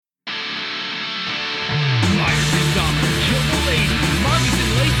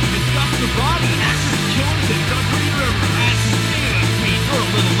the body. Actors killers in the Green River. That's me for a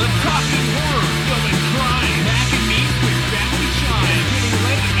little lip talking horror. Filming crime. Back and me with family shine. Getting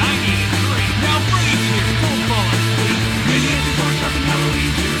late, I need a drink. Now Freddy's here, don't fall asleep. Maybe it's a bar shopping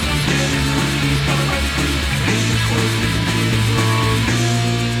Halloween too. So scared in the movies, gotta write it too. Habeas Corpses is wrong.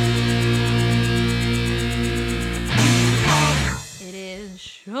 It is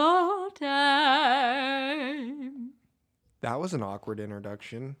showtime. That was an awkward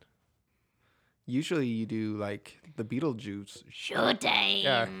introduction. Usually you do like the Beetlejuice. Showtime.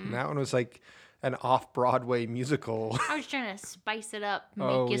 Yeah, and that one was like an off-Broadway musical. I was trying to spice it up, make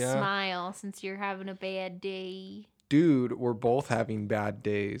Oh, you yeah? smile since you're having a bad day. Dude, we're both having bad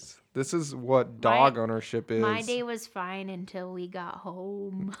days. This is what dog ownership is. My day was fine until we got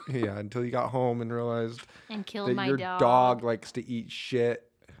home Yeah, until you got home and realized and killed that my your dog. dog likes to eat shit.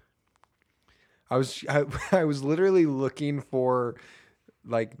 I was literally looking for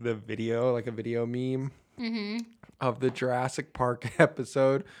like the video, like a video meme of the Jurassic Park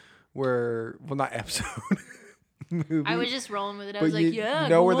episode where, well, not episode, movie. I was just rolling with it. I But was like, yeah, you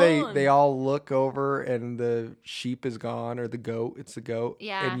know go where on. they all look over and the sheep is gone, or the goat, it's the goat.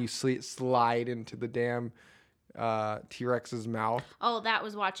 Yeah. And you slide into the damn T-Rex's mouth. Oh, that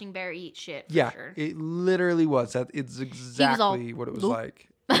was watching Bear eat shit for Yeah, sure. it literally was. It's exactly what it was like.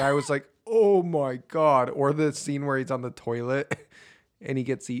 And I was like, oh my God. Or the scene where he's on the toilet and he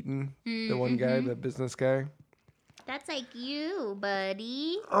gets eaten. The one guy, the business guy. That's like you,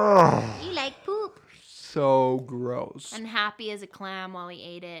 buddy. Oh, You like poop. so gross. And happy as a clam while he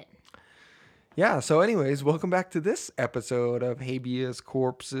ate it. Yeah, so anyways, welcome back to this episode of Habeas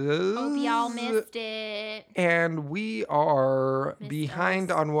Corpses. Hope y'all missed it. And we are Missed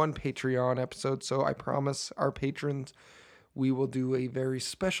behind us. on one Patreon episode, so I promise our patrons we will do a very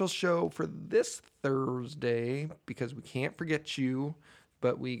special show for this Thursday because we can't forget you,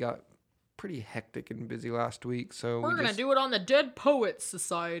 but we got pretty hectic and busy last week, so We're going to do it on the Dead Poets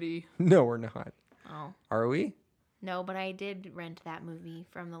Society. No, we're not. Oh. Are we? No, but I did rent that movie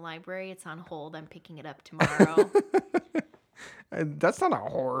from the library. It's on hold. I'm picking it up tomorrow. And that's not a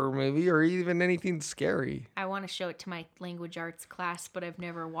horror movie or even anything scary. I want to show it to my language arts class, but I've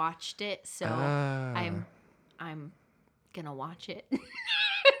never watched it, so Ah. I'm gonna watch it.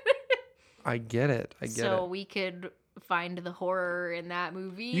 I get it. I get so it. we could find the horror in that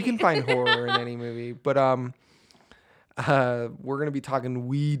movie. You can find horror in any movie, but we're gonna be talking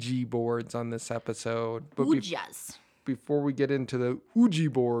Ouija boards on this episode. But Ouijas. before we get into the Ouija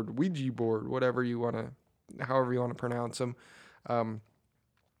board, whatever you wanna, however you wanna pronounce them,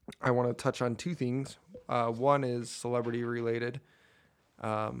 I want to touch on two things. One is celebrity related.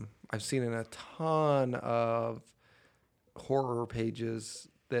 I've seen in a ton of horror pages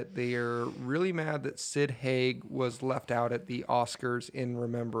that they are really mad that Sid Haig was left out at the Oscars in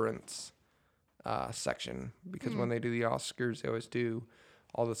remembrance section, because when they do the Oscars, they always do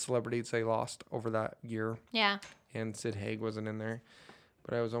all the celebrities they lost over that year, Yeah. and Sid Haig wasn't in there.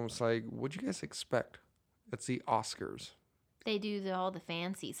 But I was almost like, what'd you guys expect? It's the Oscars. They do all the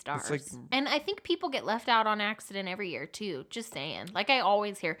fancy stars. like- And I think people get left out on accident every year, too. Just saying. Like I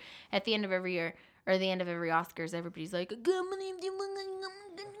always hear at the end of every year, or the end of every Oscars, everybody's like,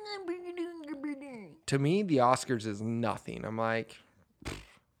 To me, the Oscars is nothing. I'm like,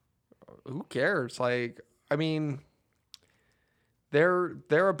 who cares? Like, I mean,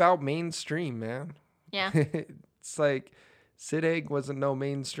 they're about mainstream, man. yeah. It's like Sid Haig wasn't no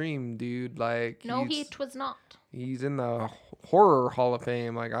mainstream dude. Like, No, it was not. he's in the horror Hall of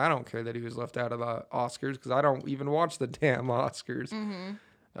Fame. Like, I don't care that he was left out of the Oscars because I don't even watch the damn Oscars.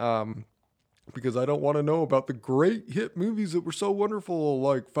 Because I don't want to know about the great hit movies that were so wonderful,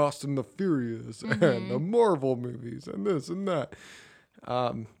 like Fast and the Furious and the Marvel movies and this and that.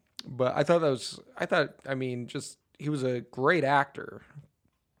 But I mean, just he was a great actor,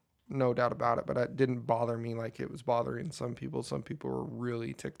 no doubt about it. But it didn't bother me like it was bothering some people. Some people were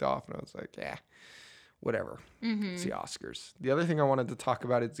really ticked off, and I was like, yeah, whatever. It's the Oscars. The other thing I wanted to talk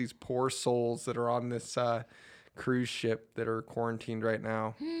about is these poor souls that are on this cruise ship that are quarantined right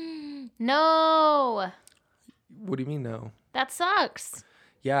now. No. What do you mean, no? That sucks.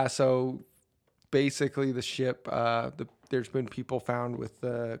 Yeah, so basically the ship, there's been people found with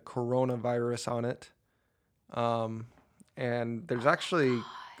the coronavirus on it. And there's actually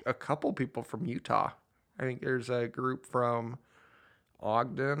a couple people from Utah. I think there's a group from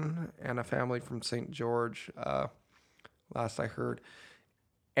Ogden and a family from St. George, last I heard.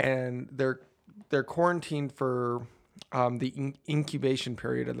 And they're quarantined for the incubation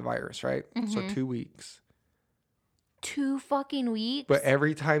period of the virus, right? So 2 weeks. 2 fucking weeks? But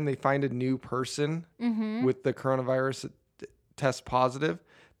every time they find a new person with the coronavirus that tests positive,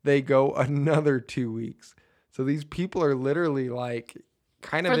 they go another 2 weeks. So these people are literally like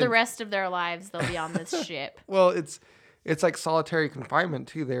kind of For the rest of their lives, they'll be on this ship. Well, it's like solitary confinement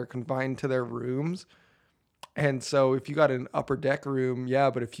too. They're confined to their rooms. And so if you got an upper deck room, yeah,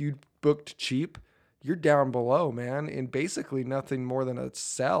 but if you booked cheap, you're down below, man, in basically nothing more than a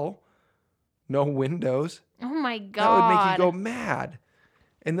cell. No windows. Oh my God. That would make you go mad.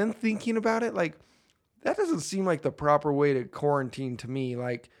 And then thinking about it, like, that doesn't seem like the proper way to quarantine to me.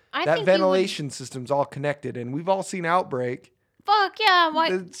 Like, that ventilation system's all connected, and we've all seen Outbreak. Fuck yeah.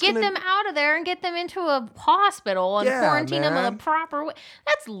 Get them out of there and get them into a hospital and quarantine them in the proper way.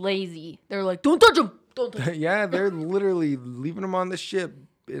 That's lazy. They're like, don't touch them. Don't touch them. Yeah, they're literally leaving them on the ship.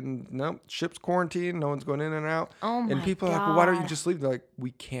 And no, ship's quarantined. No one's going in and out. Oh my God. And people are like, well, why don't you just leave? They're like,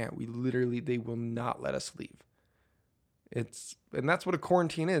 we can't. They will not let us leave. And that's what a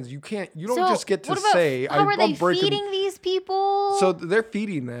quarantine is. You don't just get to say, how are they feeding these people? So they're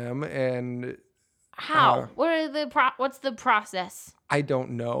feeding them, and how? What's the process? I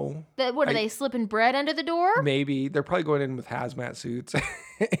don't know. Are they slipping bread under the door? Maybe. They're probably going in with hazmat suits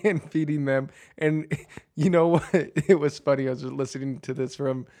and feeding them. And you know what? It was funny. I was listening to this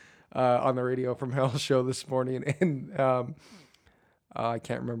from on the radio from Hell's show this morning, and I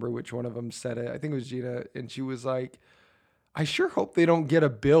can't remember which one of them said it. I think it was Gina, and she was like, I sure hope they don't get a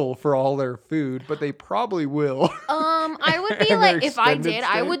bill for all their food, but they probably will. I would be like, if I did,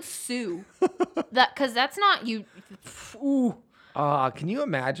 I would sue. Because that's not you. Ooh. Can you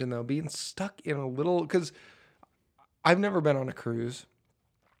imagine, though, being stuck in a little... Because I've never been on a cruise,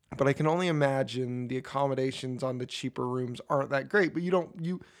 but I can only imagine the accommodations on the cheaper rooms aren't that great. But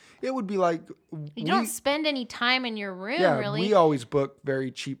it would be like... You don't spend any time in your room, really. We always book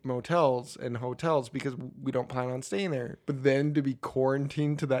very cheap motels and hotels because we don't plan on staying there. But then to be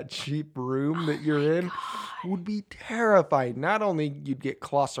quarantined to that cheap room that you're in would be terrifying. Not only you'd get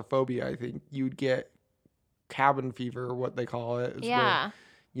claustrophobia, I think, you'd get cabin fever, or what they call it. Yeah.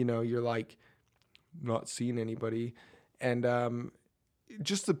 Where, you're like not seeing anybody. And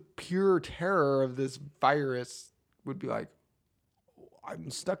just the pure terror of this virus would be like,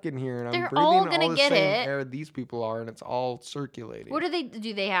 I'm stuck in here and I'm breathing all the same air these people are, and it's all circulating. What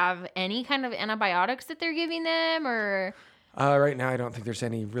do they have any kind of antibiotics that they're giving them, or? Right now, I don't think there's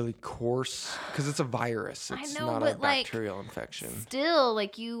any really course, because it's a virus. It's not a bacterial infection. Still,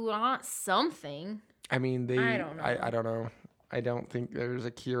 you want something. I mean, I don't know. I don't know. I don't think there's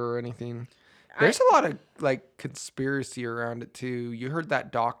a cure or anything. There's a lot of conspiracy around it too. You heard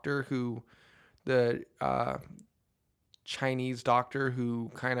that doctor the Chinese doctor who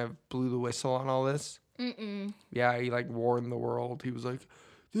kind of blew the whistle on all this. Mm-mm. Yeah, he warned the world. He was like,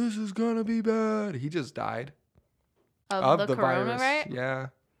 "This is gonna be bad." He just died of the virus. Yeah,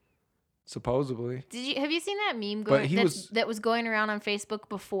 supposedly. Have you seen that meme that was going around on Facebook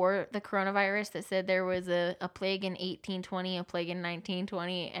before the coronavirus that said there was a plague in 1820, a plague in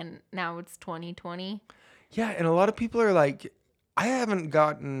 1920, and now it's 2020? Yeah, and a lot of people are like, I haven't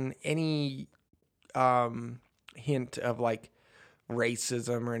gotten any hint of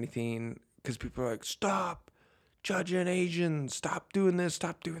racism or anything, because people are like, stop judging Asians, stop doing this,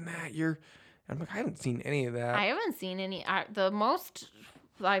 stop doing that. I'm like, I haven't seen any of that. I haven't seen any. The most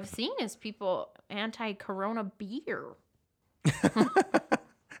I've seen is people anti-corona beer.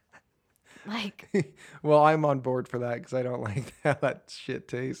 Well, I'm on board for that because I don't like how that shit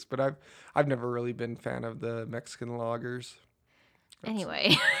tastes, but I've never really been a fan of the Mexican lagers.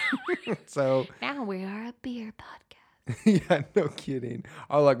 Anyway. So now we are a beer podcast. Yeah, no kidding.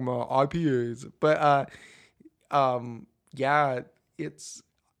 I like my IPAs. But yeah, it's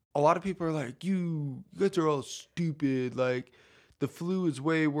a lot of people are like, you guys are all stupid. The flu is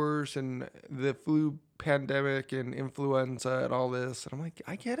way worse, and the flu pandemic and influenza and all this. And I'm like,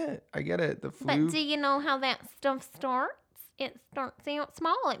 I get it. The flu. But do you know how that stuff starts? It starts out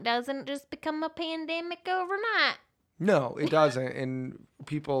small. It doesn't just become a pandemic overnight. No, it doesn't. And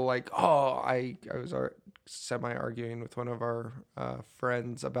people I was semi-arguing with one of our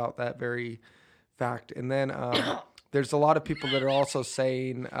friends about that very fact. And then there's a lot of people that are also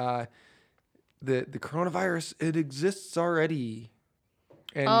saying the coronavirus, it exists already.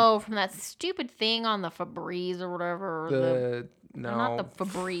 And from that stupid thing on the Febreze or whatever. Not the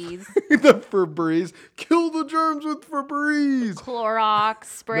Febreze. The Febreze. Kill the germs with Febreze. Clorox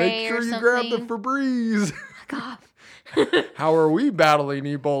spray or something. Make sure you grab the Febreze. God. How are we battling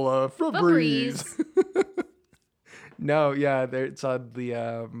Ebola? Febreze. No, yeah, it's on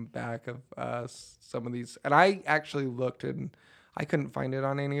the back of some of these. And I actually looked and I couldn't find it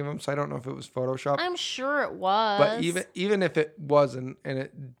on any of them, so I don't know if it was Photoshop. I'm sure it was. But even if it wasn't, and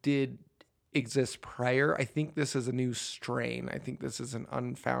it did exist prior. I think this is a new strain. I think this is an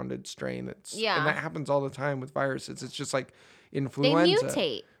unfounded strain. And that happens all the time with viruses. It's just like influenza. They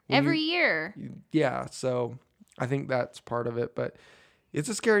mutate every year. Yeah, so I think that's part of it. But it's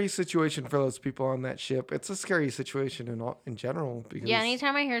a scary situation for those people on that ship. It's a scary situation in general. Because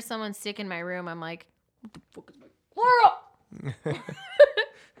anytime I hear someone sick in my room, I'm like, what the fuck is my Laura?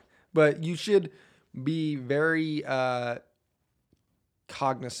 But you should be very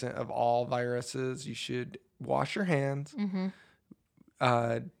cognizant of all viruses. You should wash your hands.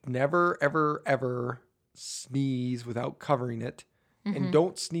 Never, ever, ever sneeze without covering it. And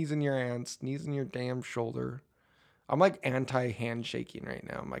don't sneeze in your hand. Sneeze in your damn shoulder. I'm like anti-handshaking right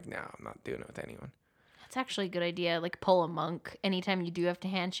now. I'm like, no, I'm not doing it with anyone. That's actually a good idea. Like pull a monk. Anytime you do have to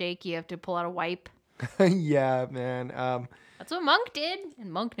handshake, you have to pull out a wipe. Yeah, man. That's what Monk did.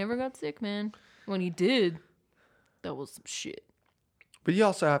 And Monk never got sick, man. When he did, that was some shit. But you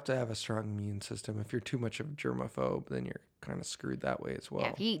also have to have a strong immune system. If you're too much of a germaphobe, then you're kind of screwed that way as well.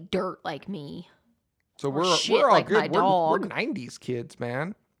 Yeah, if you eat dirt like me. So we're all like good. We're 90s kids,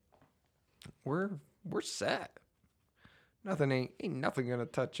 man. We're set. Ain't nothing gonna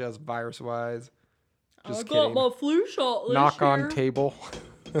touch us virus wise. Just kidding. Got my flu shot this Knock year. on table.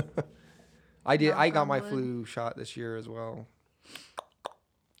 I got my flu shot this year as well.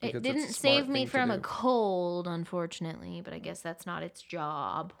 It didn't save me from a cold, unfortunately, but I guess that's not its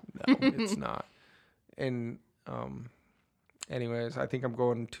job. No, it's not. And anyways, I think I'm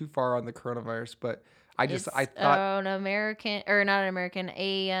going too far on the coronavirus, but I thought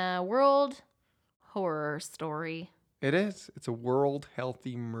a world horror story. It is. It's a world health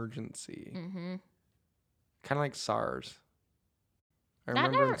emergency. Mm-hmm. Kind of like SARS.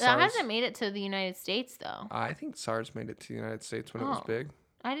 That hasn't made it to the United States, though. I think SARS made it to the United States when it was big.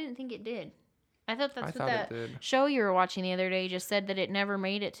 I didn't think it did. I thought that's what that show you were watching the other day just said, that it never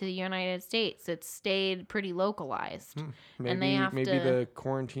made it to the United States. It stayed pretty localized. Maybe the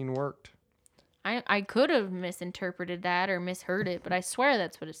quarantine worked. I could have misinterpreted that or misheard it, but I swear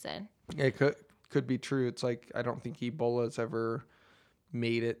that's what it said. It could be true. It's like, I don't think Ebola's ever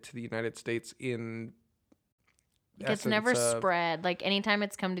made it to the United States in It's never spread. Like, anytime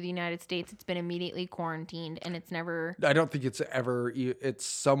it's come to the United States, it's been immediately quarantined, and it's never... I don't think it's ever...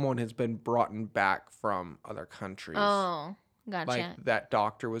 someone has been brought back from other countries. Oh, gotcha. Like, that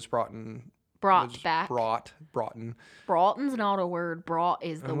doctor was brought back. Broughton's not a word. Brought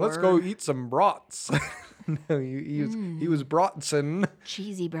is the word. Let's go eat some brats. No, he was Broughton.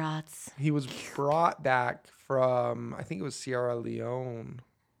 Cheesy brats. He was brought back from, I think it was Sierra Leone.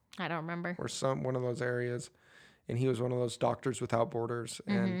 I don't remember. Or one of those areas. And he was one of those Doctors Without Borders.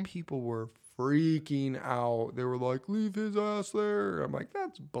 And people were freaking out. They were like, leave his ass there. I'm like,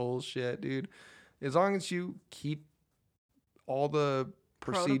 that's bullshit, dude. As long as you keep all the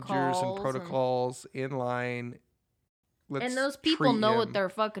procedures and protocols in line. And those people know what they're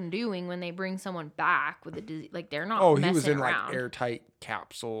fucking doing when they bring someone back with a disease. Like, they're not messing around. He was in like airtight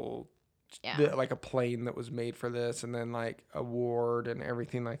capsule. Yeah. Like a plane that was made for this, and then like a ward and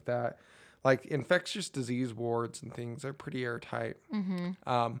everything like that. Like infectious disease wards and things, they're pretty airtight.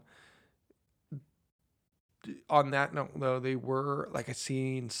 On that note, though, they were like, I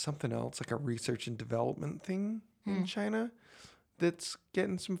seen something else, like a research and development thing in China that's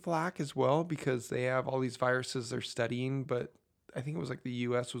getting some flack as well, because they have all these viruses they're studying, but I think it was like the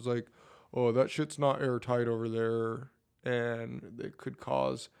U.S. was like, oh, that shit's not airtight over there, and it could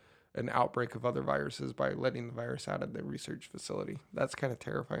cause an outbreak of other viruses by letting the virus out of the research facility. That's kind of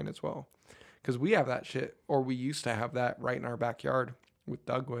terrifying as well, because we have that shit, or we used to have that right in our backyard with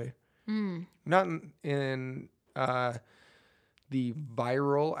Dugway. Not in the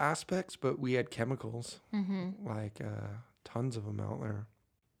viral aspects, but we had chemicals, like tons of them out there.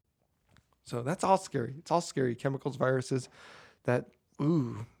 So that's all scary. It's all scary. Chemicals, viruses, that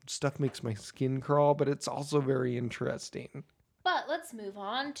stuff makes my skin crawl, but it's also very interesting. But let's move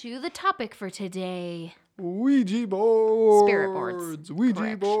on to the topic for today. Ouija boards. Spirit boards.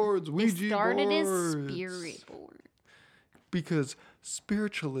 Ouija boards. Ouija boards. It started as spirit boards. Because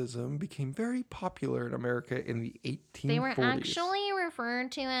spiritualism became very popular in America in the 1840s. They were actually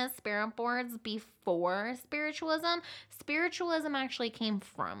referred to as spirit boards before spiritualism. Spiritualism actually came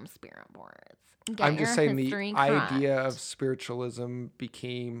from spirit boards. I'm just saying the idea of spiritualism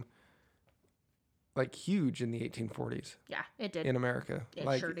became like huge in the 1840s. Yeah, it did. In America.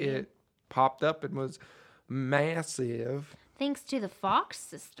 It sure did. It popped up and was massive. Thanks to the Fox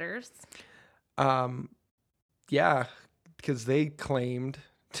sisters. Yeah, because they claimed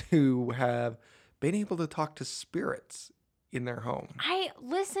to have been able to talk to spirits in their home. I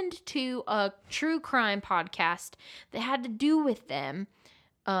listened to a true crime podcast that had to do with them.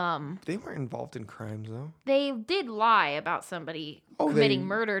 They weren't involved in crimes though. They did lie about somebody committing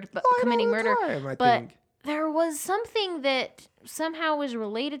murder, but I think. There was something that somehow was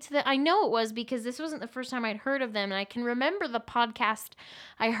related to that. I know it was because this wasn't the first time I'd heard of them, and I can remember the podcast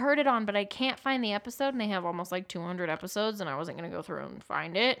I heard it on, but I can't find the episode, and they have almost like 200 episodes, and I wasn't going to go through and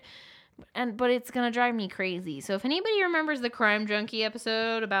find it. But it's going to drive me crazy. So if anybody remembers the Crime Junkie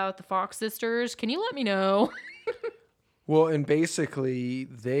episode about the Fox sisters, can you let me know? Well, and basically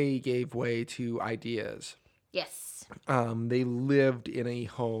they gave way to ideas. Yes. They lived in a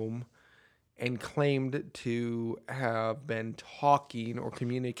home and claimed to have been talking or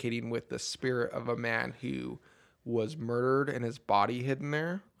communicating with the spirit of a man who was murdered and his body hidden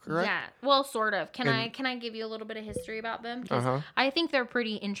there. Correct? Yeah. Well, sort of. Can I give you a little bit of history about them? Because I think they're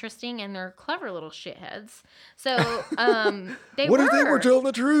pretty interesting and they're clever little shitheads. So, What if they were telling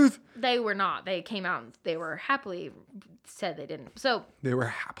the truth? They were not. They came out and they were happily said they didn't. So they were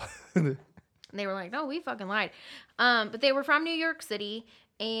happy. They were like, no, we fucking lied. But they were from New York City.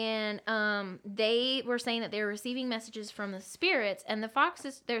 And they were saying that they were receiving messages from the spirits. And the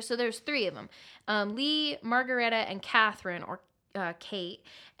Foxes, so there's three of them. Lee, Margareta, and Catherine, or Kate.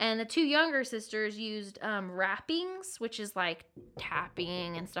 And the two younger sisters used rappings, which is like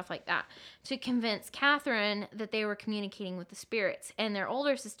tapping and stuff like that, to convince Catherine that they were communicating with the spirits. And their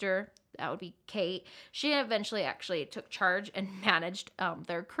older sister, that would be Kate, she eventually actually took charge and managed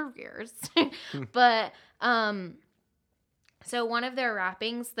their careers. But... So one of their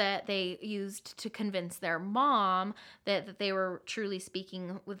rappings that they used to convince their mom that they were truly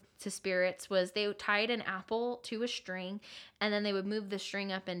speaking to spirits was they tied an apple to a string, and then they would move the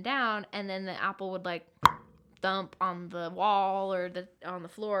string up and down, and then the apple would like thump on the wall or on the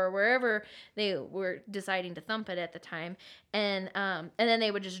floor or wherever they were deciding to thump it at the time, and then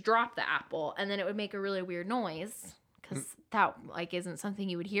they would just drop the apple, and then it would make a really weird noise because that like isn't something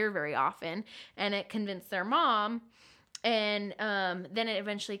you would hear very often, and it convinced their mom. And then it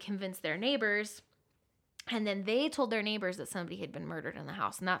eventually convinced their neighbors. And then they told their neighbors that somebody had been murdered in the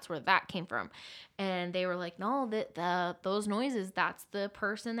house. And that's where that came from. And they were like, no, those noises, that's the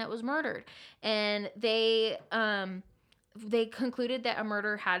person that was murdered. And they concluded that a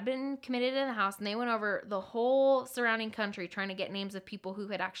murder had been committed in the house. And they went over the whole surrounding country trying to get names of people who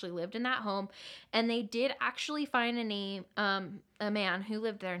had actually lived in that home. And they did actually find a man who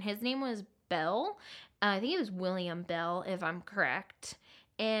lived there. And his name was Bell. I think it was William Bell, if I'm correct.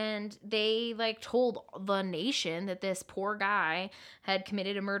 And they like told the nation that this poor guy had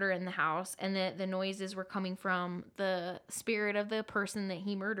committed a murder in the house and that the noises were coming from the spirit of the person that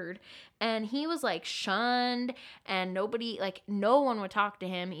he murdered. And he was like shunned, and no one would talk to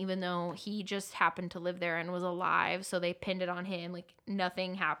him, even though he just happened to live there and was alive. So they pinned it on him, like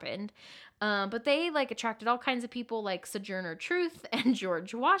nothing happened. But they like attracted all kinds of people like Sojourner Truth and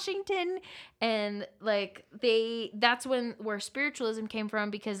George Washington. And like that's where spiritualism came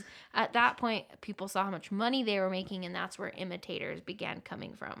from, because at that point people saw how much money they were making, and that's where imitators began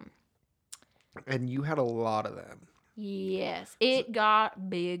coming from. And you had a lot of them. Yes, it got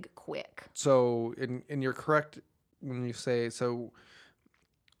big quick. So, and you're correct when you say so.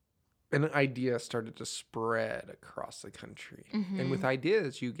 An idea started to spread across the country, and with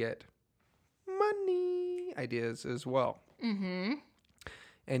ideas you get money ideas as well. Mm-hmm.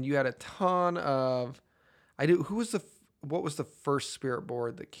 And you had a ton of what was the first spirit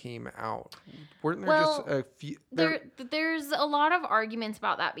board that came out? Weren't there just a few? There's a lot of arguments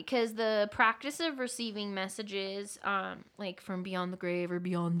about that, because the practice of receiving messages, like from beyond the grave or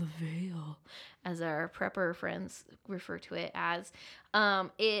beyond the veil, as our prepper friends refer to it as,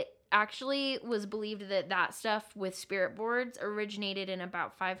 it actually was believed that stuff with spirit boards originated in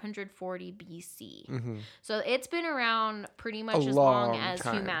about 540 BC. Mm-hmm. So it's been around pretty much as long as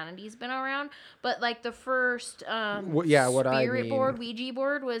humanity's been around. But like the first spirit board, Ouija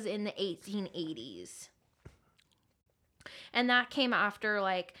board, was in the 1880s. And that came after,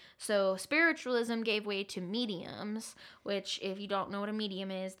 so spiritualism gave way to mediums, which, if you don't know what a medium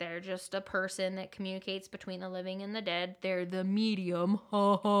is, they're just a person that communicates between the living and the dead. They're the medium.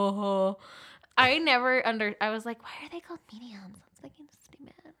 Ha, ha, ha. I was like, why are they called mediums? That's fucking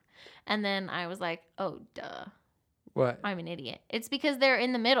stupid. And then I was like, oh, duh. What? I'm an idiot. It's because they're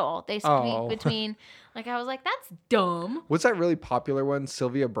in the middle. They speak between, I was like, that's dumb. What's that really popular one?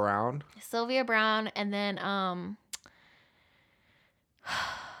 Sylvia Browne, and then,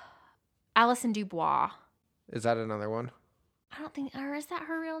 Alison Dubois. Is that another one? I don't think, or is that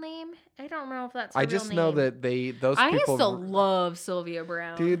her real name? I don't know if that's her real name. I just know that I used to love Sylvia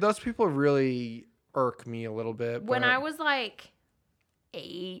Browne. Dude, those people really irk me a little bit. When I was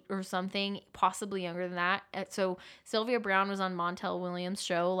 8 or something, possibly younger than that. So Sylvia Browne was on Montel Williams'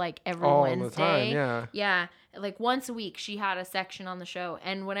 show like every All Wednesday. the time, yeah. Yeah, like once a week she had a section on the show,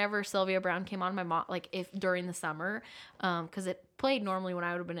 and whenever Sylvia Browne came on, my mom, like if during the summer, because it played normally when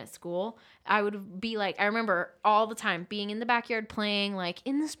I would have been at school, I would be like, I remember all the time being in the backyard playing like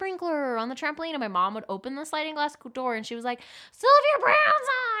in the sprinkler or on the trampoline, and my mom would open the sliding glass door and she was like, Sylvia Browne's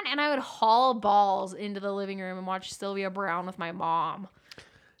on, and I would haul balls into the living room and watch Sylvia Browne with my mom.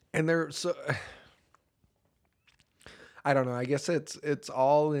 And they're so, I don't know. I guess it's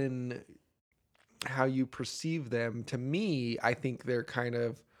all in how you perceive them. To me, I think they're kind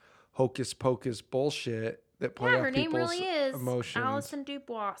of hocus pocus bullshit that play off Her name people's really is emotions. Alison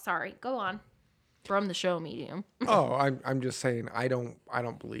Dubois. Sorry, go on. From the show medium. Oh, I'm just saying I don't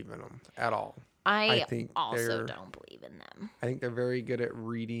believe in them at all. I think also don't believe in them. I think they're very good at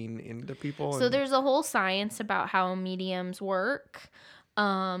reading into people. So there's a whole science about how mediums work.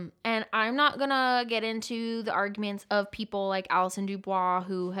 And I'm not gonna get into the arguments of people like Alison Dubois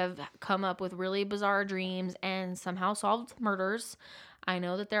who have come up with really bizarre dreams and somehow solved murders. I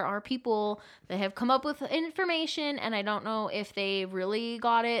know that there are people that have come up with information, and I don't know if they really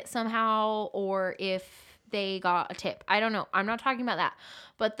got it somehow or if they got a tip. I don't know. I'm not talking about that.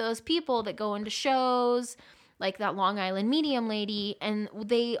 But those people that go into shows like that Long Island medium lady, and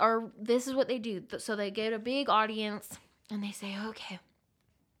this is what they do. So they get a big audience and they say, okay,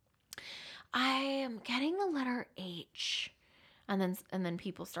 I am getting the letter H. And then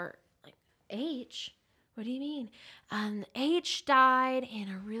people start like, H? What do you mean? And H died in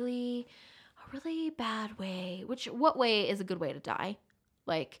a really bad way. What way is a good way to die?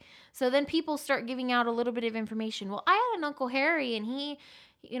 Like, so then people start giving out a little bit of information. Well, I had an Uncle Harry, and he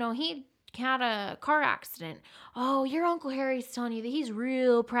had a car accident. Oh, your Uncle Harry's telling you that he's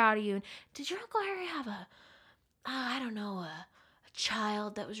real proud of you. And did your Uncle Harry have a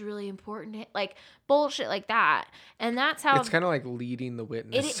child that was really important? Like bullshit like that. And that's how it's kind of like leading the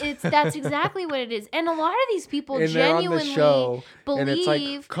witness. That's exactly what it is. And a lot of these people and genuinely on the show, believe, and it's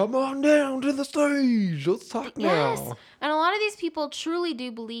like, come on down to the stage, let's talk now. And a lot of these people truly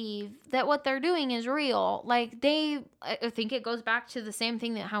do believe that what they're doing is real. Like I think it goes back to the same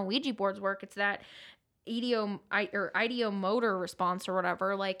thing that how Ouija boards work. It's that ideomotor response or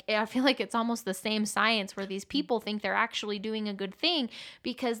whatever. Like, I feel like it's almost the same science where these people think they're actually doing a good thing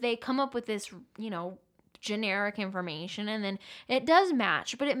because they come up with this, generic information, and then it does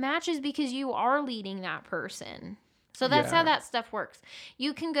match, but it matches because you are leading that person. So that's how that stuff works.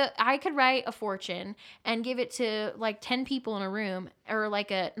 I could write a fortune and give it to like 10 people in a room, or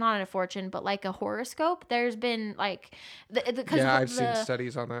like not a fortune, but like a horoscope. There's been like, I've seen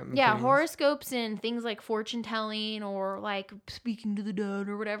studies on that. Horoscopes and things like fortune telling or like speaking to the dead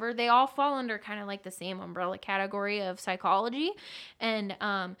or whatever, they all fall under kind of like the same umbrella category of psychology. And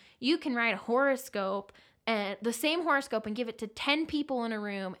you can write a horoscope, and the same horoscope, and give it to 10 people in a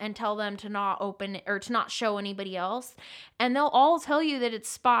room and tell them to not open it or to not show anybody else. And they'll all tell you that it's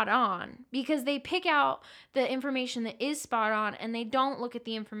spot on because they pick out the information that is spot on and they don't look at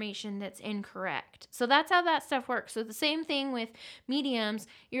the information that's incorrect. So that's how that stuff works. So the same thing with mediums.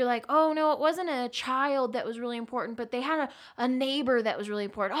 You're like, oh no, it wasn't a child that was really important, but they had a neighbor that was really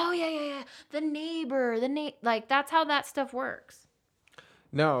important. Oh yeah. The neighbor, like that's how that stuff works.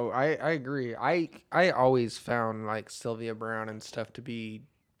 No, I agree. I always found like Sylvia Browne and stuff to be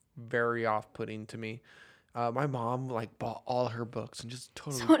very off-putting to me. My mom like bought all her books and just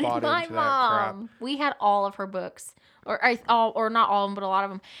totally bought into that crap. We had all of her books, or not all of them, but a lot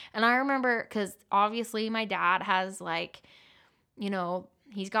of them. And I remember because obviously my dad has like,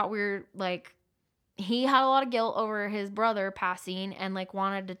 he's got weird like. He had a lot of guilt over his brother passing and like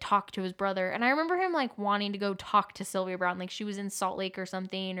wanted to talk to his brother. And I remember him like wanting to go talk to Sylvia Browne. Like she was in Salt Lake or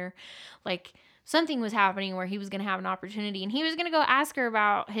something, or like something was happening where he was going to have an opportunity and he was going to go ask her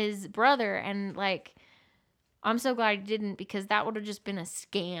about his brother. And like, I'm so glad he didn't, because that would have just been a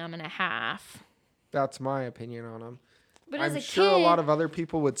scam and a half. That's my opinion on him. But I'm sure a lot of other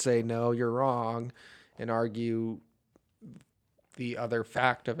people would say, no, you're wrong, and argue the other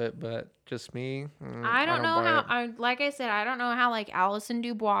fact of it, but just me, I don't know how. Like I said, I don't know how like Alison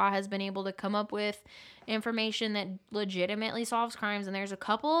Dubois has been able to come up with information that legitimately solves crimes, and there's a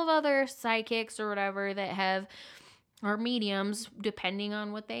couple of other psychics or whatever that are mediums, depending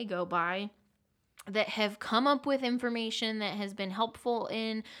on what they go by, that have come up with information that has been helpful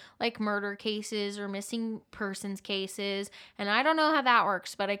in like murder cases or missing persons cases. And I don't know how that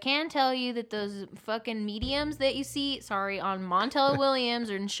works, but I can tell you that those fucking mediums that you see, on Montel Williams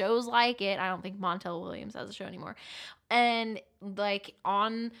or in shows like it, I don't think Montel Williams has a show anymore. And like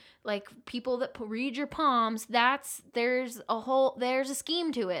on like people that read your palms, there's a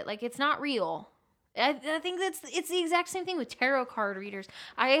scheme to it. Like it's not real. I think it's the exact same thing with tarot card readers.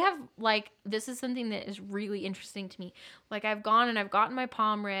 I have like, this is something that is really interesting to me. Like I've gone and I've gotten my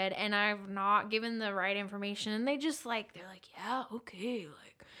palm read and I've not given the right information and they just like, they're like, yeah, okay.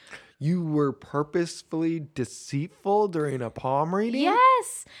 Like You were purposefully deceitful during a palm reading?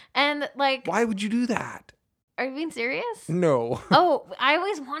 yes. And like, Why would you do that? are you being serious? No. Oh, I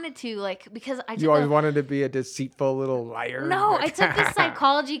always wanted to, like, because I You always wanted to be a deceitful little liar? No, Like- I took this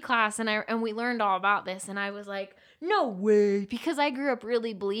psychology class and we learned all about this and I was like, no way, because I grew up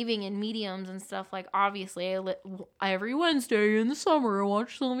really believing in mediums and stuff. Like obviously every Wednesday in the summer I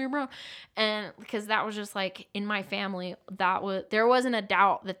watch Sylvia Brown, and because that was just like in my family, there wasn't a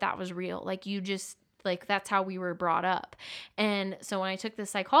doubt that was real. Like you just like that's how we were brought up. And so when I took this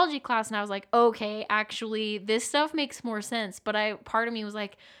psychology class and I was like, okay, actually this stuff makes more sense, but part of me was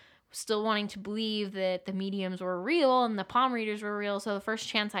like still wanting to believe that the mediums were real and the palm readers were real. So the first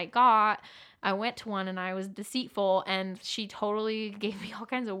chance I got, I went to one and I was deceitful and she totally gave me all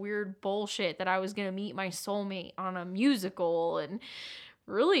kinds of weird bullshit that I was going to meet my soulmate on a musical and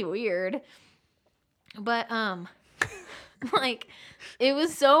really weird. But, like, it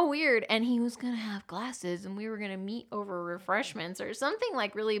was so weird. And he was going to have glasses and we were going to meet over refreshments or something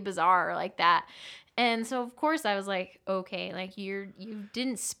like really bizarre like that. And so, of course, I was like, okay, like you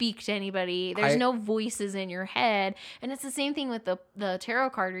didn't speak to anybody. There's no voices in your head. And it's the same thing with the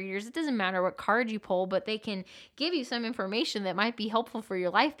tarot card readers. It doesn't matter what card you pull, but they can give you some information that might be helpful for your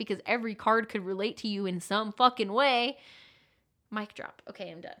life because every card could relate to you in some fucking way. Mic drop.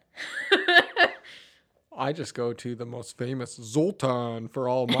 Okay, I'm done. I just go to the most famous Zoltan for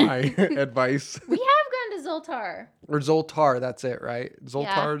all my advice. We have gone to Zoltar. Or Zoltar, that's it, right?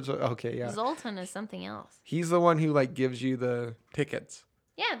 Zoltar's okay, yeah. Zoltan is something else. He's the one who like gives you the tickets.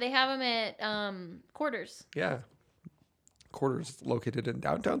 Yeah, they have them at Quarters. Yeah. Quarters located in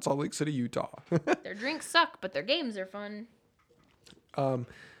downtown Salt Lake City, Utah. Their drinks suck, but their games are fun.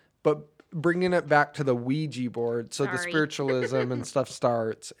 But bringing it back to the Ouija board, so the Sorry. spiritualism and stuff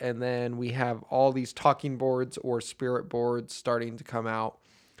starts, and then we have all these talking boards or spirit boards starting to come out.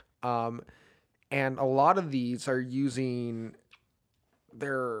 And a lot of these are using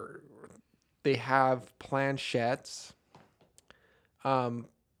they have planchettes,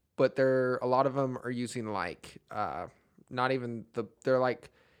 but a lot of them are using like not even they're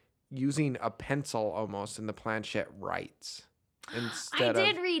like using a pencil almost in the planchette writes. I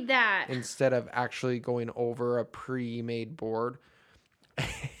did read that. Instead of actually going over a pre-made board.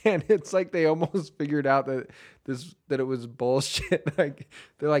 And it's like they almost figured out that it was bullshit. Like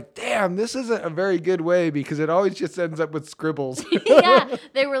they're like, damn, this isn't a very good way because it always just ends up with scribbles. Yeah,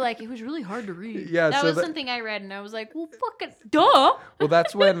 they were like, it was really hard to read. Yeah, that so was something I read, and I was like, well, fucking duh. Well,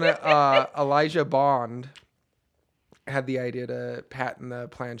 that's when Elijah Bond had the idea to patent the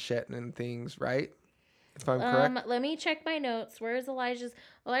planchette and things, right? If I'm correct. Let me check my notes. Where is Elijah's?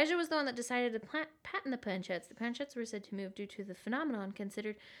 Elijah was the one that decided to patent the planchettes. The planchettes were said to move due to the phenomenon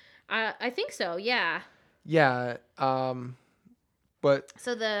considered. I think so. Yeah. Yeah. But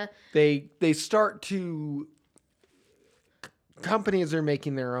so they start to. Companies are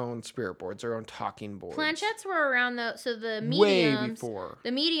making their own spirit boards, their own talking boards. Planchettes were around the mediums. Way before.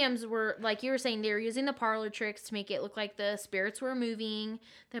 The mediums were, like you were saying, they were using the parlor tricks to make it look like the spirits were moving,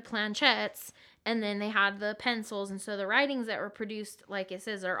 the planchettes, and then they had the pencils, and so the writings that were produced, like it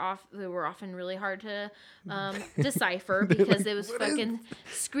says, they were often really hard to decipher because it was fucking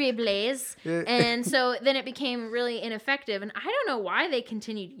scribbles, and so then it became really ineffective. And I don't know why they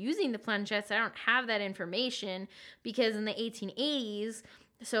continued using the planchettes. I don't have that information because in the 1880s,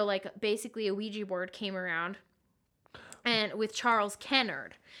 so like basically a Ouija board came around. And with Charles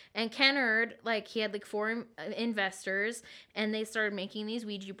Kennard. And Kennard, like, he had, like, 4 investors, and they started making these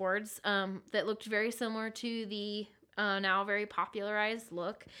Ouija boards that looked very similar to the now very popularized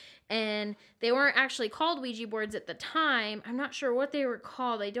look. And they weren't actually called Ouija boards at the time. I'm not sure what they were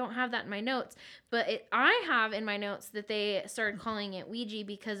called. I don't have that in my notes. But I have in my notes that they started calling it Ouija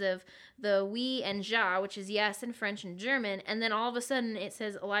because of the oui and ja, which is yes in French and German. And then all of a sudden it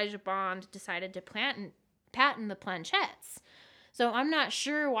says Elijah Bond decided to patent the planchettes. So I'm not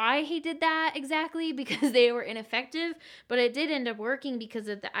sure why he did that exactly because they were ineffective, but it did end up working because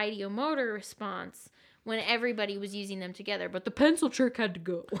of the ideomotor response, when everybody was using them together, but the pencil trick had to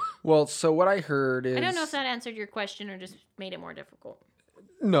go. Well, so what I heard is... I don't know if that answered your question or just made it more difficult.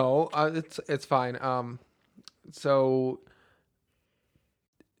 No, it's fine. So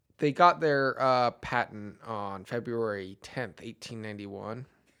they got their patent on February 10th, 1891.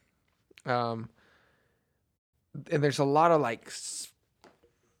 And there's a lot of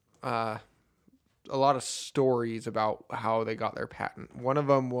a lot of stories about how they got their patent. One of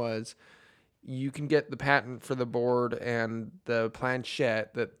them was you can get the patent for the board and the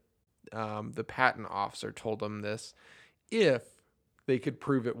planchette that the patent officer told them this if they could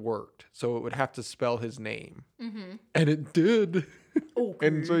prove it worked. So it would have to spell his name. Mm-hmm. And it did. Okay.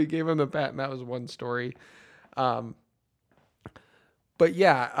 And so he gave him the patent. That was one story. But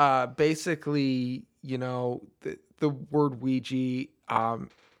yeah, basically, you know, the word Ouija, a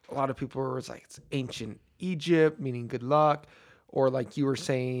lot of people were like, it's ancient Egypt, meaning good luck. Or like you were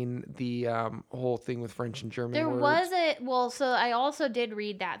saying, the whole thing with French and German words. So I also did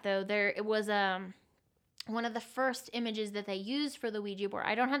read that, though. It was one of the first images that they used for the Ouija board.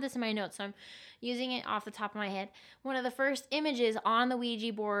 I don't have this in my notes, so I'm using it off the top of my head. One of the first images on the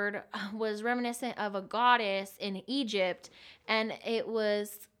Ouija board was reminiscent of a goddess in Egypt, and it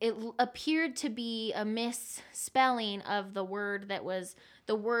appeared to be a misspelling of the word that was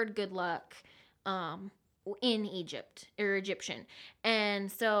the word good luck in Egypt or Egyptian.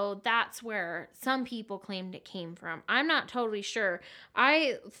 And so that's where some people claimed it came from. I'm not totally sure.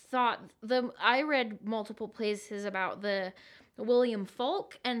 I read multiple places about the William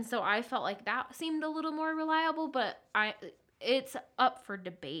Folk, and so I felt like that seemed a little more reliable, but it's up for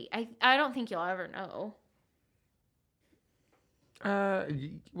debate. I don't think you'll ever know.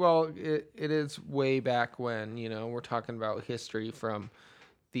 Well, it is way back when, you know, we're talking about history from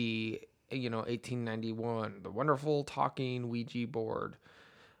the 1891, the wonderful talking Ouija board.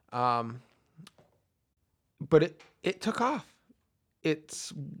 But it took off.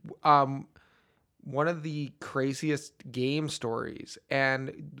 It's one of the craziest game stories.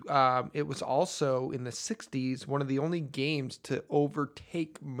 And it was also in the 60s, one of the only games to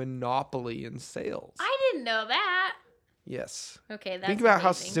overtake Monopoly in sales. I didn't know that. Yes. Okay, that's Think about amazing.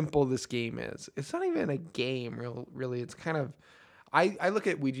 how simple this game is. It's not even a game, really. It's kind of... I look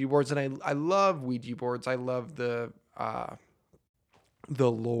at Ouija boards, and I love Ouija boards. I love the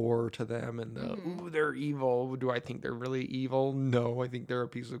lore to them, and ooh, they're evil. Do I think they're really evil? No, I think they're a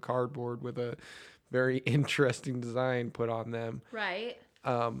piece of cardboard with a very interesting design put on them. Right.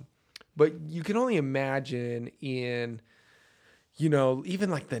 But you can only imagine in, even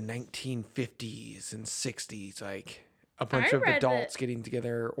like the 1950s and 60s, like a bunch of adults getting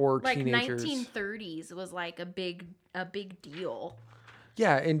together or teenagers. Like 1930s was like a big deal.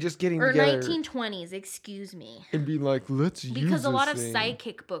 Yeah, and just getting or together. Or 1920s, excuse me. And being like, let's use this Because a lot of thing.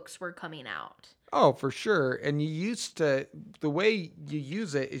 psychic books were coming out. Oh, for sure. And the way you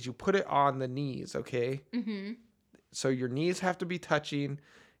use it is you put it on the knees, okay? Mm-hmm. So your knees have to be touching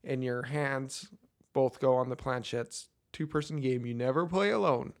and your hands both go on the planchettes. 2-person game. You never play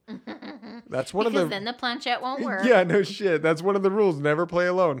alone. That's one because then the planchette won't work. Yeah, no shit. That's one of the rules. Never play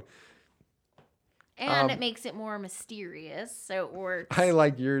alone. And it makes it more mysterious, so it works. I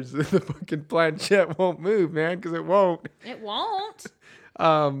like yours. The fucking planchette won't move, man, because it won't. It won't.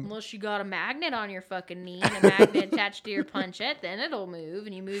 Unless you got a magnet on your fucking knee and a magnet attached to your planchette, then it'll move,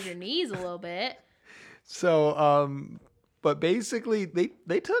 and you move your knees a little bit. So, but basically,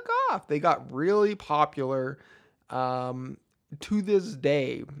 they took off. They got really popular. To this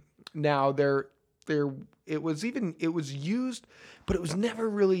day. Now it was used, but it was never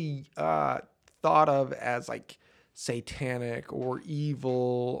really thought of as like satanic or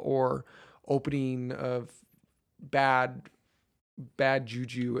evil or opening of bad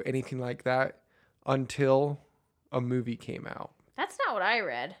juju, anything like that, until a movie came out. That's not what I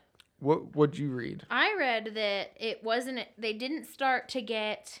read. What'd you read? I read that they didn't start to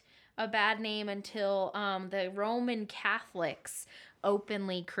get a bad name until the Roman Catholics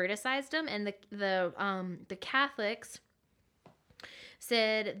openly criticized them, and the Catholics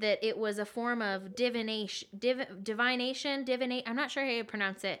said that it was a form of divination. I'm not sure how you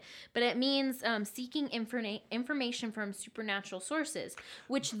pronounce it, but it means seeking information from supernatural sources,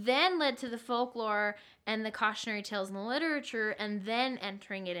 which then led to the folklore and the cautionary tales in the literature, and then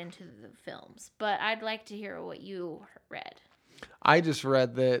entering it into the films. But I'd like to hear what you read. I just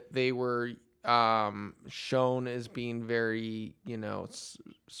read that they were shown as being very,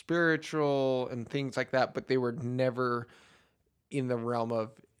 spiritual and things like that, but they were never in the realm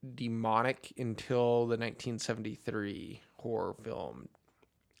of demonic until the 1973 horror film.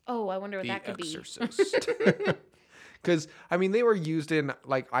 Oh, I wonder what that could Exorcist. Because, they were used in,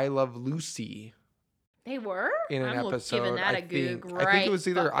 like, I Love Lucy They were? in an I'm episode. giving that I a Goog think. right I think it was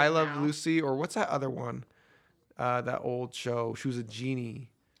either I fucking Love now. Lucy or what's that other one? That old show. She was a genie.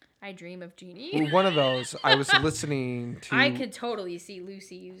 I Dream of Jeannie. Well, one of those. I was listening to. I could totally see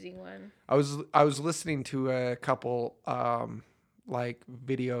Lucy using one. I was listening to a couple like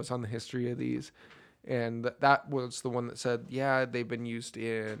videos on the history of these, and that was the one that said, yeah, they've been used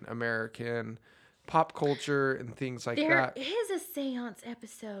in American pop culture and things like There that. is a seance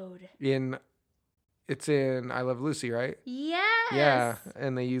episode. It's in I Love Lucy, right? Yes. Yeah,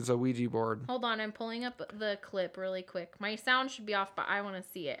 and they use a Ouija board. Hold on, I'm pulling up the clip really quick. My sound should be off, but I want to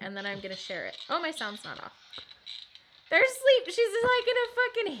see it, and then I'm going to share it. Oh, my sound's not off. They're asleep. She's like in a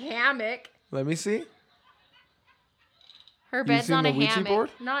fucking hammock. Let me see. Her bed's seen on the a Ouija hammock.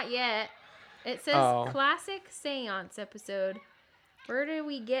 board? Not yet. It says classic seance episode. Where did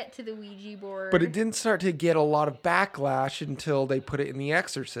we get to the Ouija board? But it didn't start to get a lot of backlash until they put it in The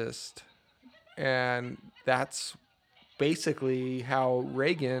Exorcist. And that's basically how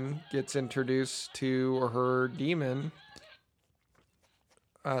Reagan gets introduced to her demon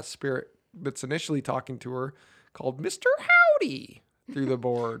spirit that's initially talking to her called Mr. Howdy through the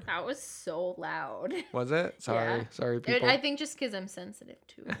board. That was so loud. Was it? Sorry. Yeah. Sorry, people. I think just because I'm sensitive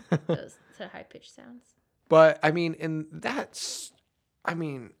to those to high-pitched sounds. But, I mean, and that's... I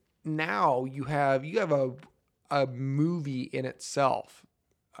mean, now you have a movie in itself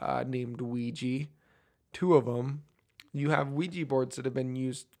named Ouija, 2 of them. You have Ouija boards that have been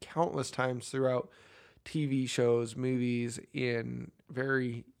used countless times throughout TV shows, movies, in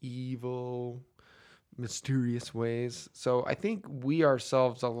very evil, mysterious ways. So I think we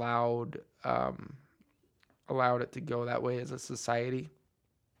ourselves allowed it to go that way as a society.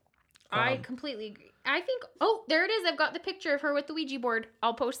 I completely agree. I think, oh, there it is. I've got the picture of her with the Ouija board.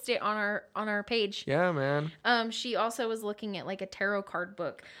 I'll post it on our page. Yeah, man. She also was looking at like a tarot card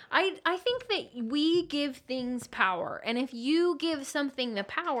book. I think that we give things power, and if you give something the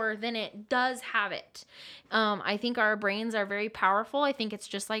power, then it does have it. I think our brains are very powerful. I think it's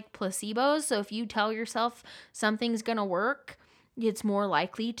just like placebos. So if you tell yourself something's gonna work, it's more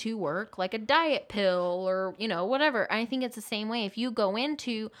likely to work, like a diet pill or, whatever. I think it's the same way. If you go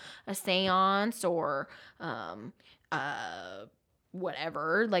into a seance or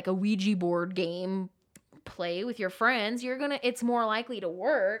whatever, like a Ouija board game play with your friends, it's more likely to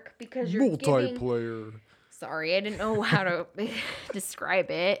work because you're multiplayer. Sorry, I didn't know how to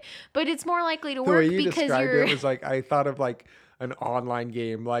describe it, but it's more likely to The way work you because described you're... it was like, I thought of like an online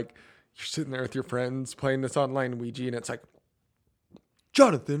game, like you're sitting there with your friends playing this online Ouija, and it's like,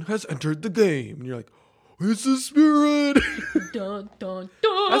 Jonathan has entered the game. And you're like, it's a spirit. Dun, dun,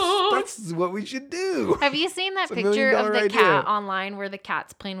 dun. That's what we should do. Have you seen that It's a picture of $1 the idea. cat online where the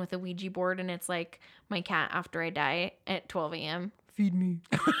cat's playing with a Ouija board and it's like, my cat after I die at 12 a.m.? Feed me.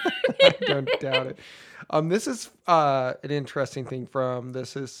 I don't doubt it. This is an interesting thing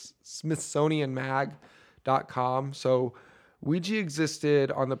this is SmithsonianMag.com. So Ouija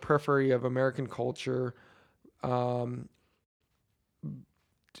existed on the periphery of American culture. Oh,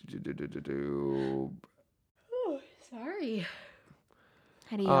 sorry.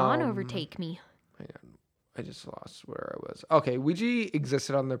 Had a yawn overtake me. Hang on. I just lost where I was. Okay, Ouija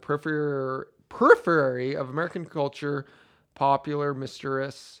existed on the periphery of American culture, popular,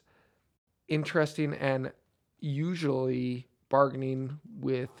 mysterious, interesting, and usually bargaining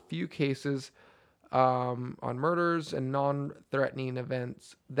with few cases on murders and non-threatening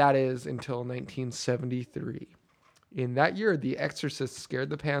events. That is until 1973. In that year, The Exorcist scared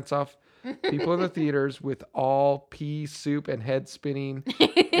the pants off people in the theaters with all pea soup and head spinning,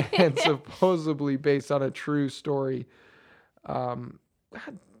 and supposedly based on a true story. God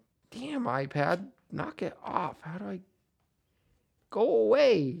damn, iPad, knock it off. How do I go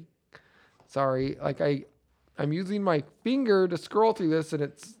away? Sorry, like I'm using my finger to scroll through this, and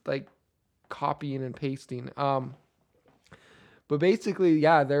it's like copying and pasting. But basically,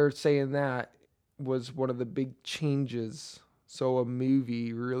 yeah, they're saying that was one of the big changes. So a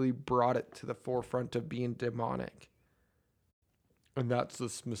movie really brought it to the forefront of being demonic. And that's the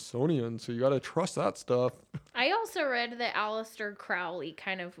Smithsonian, so you got to trust that stuff. I also read that Aleister Crowley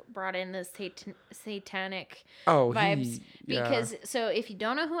kind of brought in the satanic vibes. Because, so if you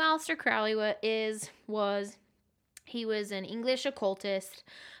don't know who Aleister Crowley was, he was an English occultist.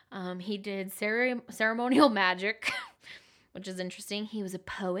 He did ceremonial magic, which is interesting. He was a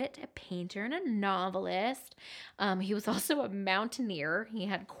poet, a painter, and a novelist. He was also a mountaineer. He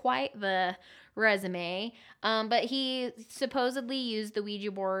had quite the resume. But he supposedly used the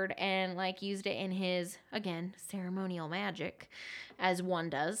Ouija board and like used it in his, again, ceremonial magic, as one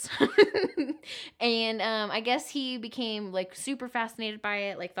does. And I guess he became like super fascinated by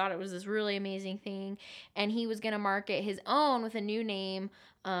it, like thought it was this really amazing thing, and he was gonna market his own with a new name,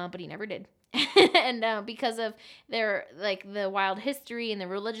 but he never did. And because of their like the wild history and the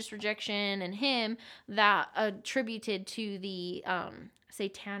religious rejection and him, that attributed to the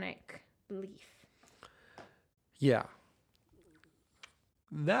satanic belief. Yeah.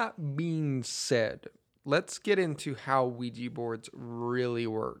 That being said, let's get into how Ouija boards really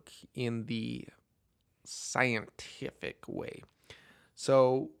work in the scientific way.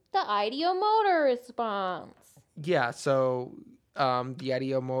 So, The ideomotor response. yeah, so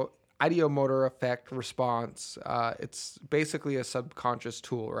the ideomotor effect response, it's basically a subconscious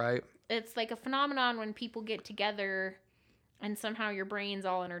tool, right? It's like a phenomenon when people get together and somehow your brains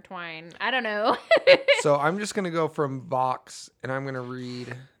all intertwine. I don't know. So I'm just going to go from Vox, and I'm going to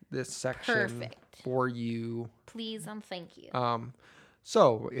read this section Perfect. for you. Please and thank you.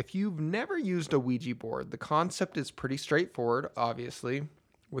 So if you've never used a Ouija board, the concept is pretty straightforward, obviously.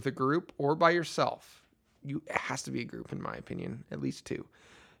 With a group or by yourself. It has to be a group, in my opinion, at least two.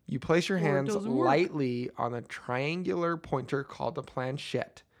 You place your hands lightly on a triangular pointer called the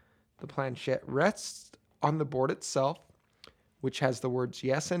planchette. The planchette rests on the board itself, which has the words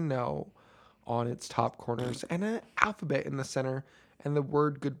yes and no on its top corners and an alphabet in the center and the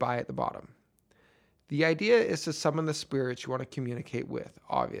word goodbye at the bottom. The idea is to summon the spirits you want to communicate with,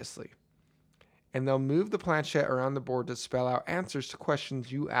 obviously. And they'll move the planchette around the board to spell out answers to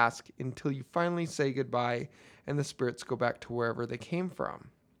questions you ask until you finally say goodbye and the spirits go back to wherever they came from.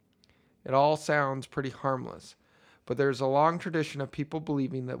 It all sounds pretty harmless, but there's a long tradition of people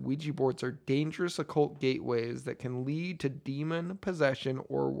believing that Ouija boards are dangerous occult gateways that can lead to demon possession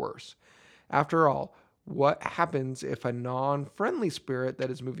or worse. After all, what happens if a non-friendly spirit that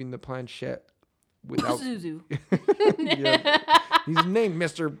is moving the planchette without... Zuzu. Yeah, he's named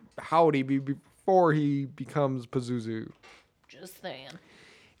Mr. Howdy before he becomes Pazuzu. Just saying.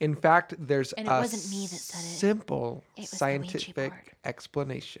 In fact, there's And it wasn't me that said it. Simple It was the Ouija scientific board.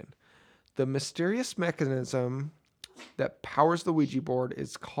 explanation. The mysterious mechanism that powers the Ouija board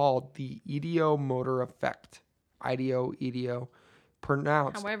is called the ideomotor effect. Ideo,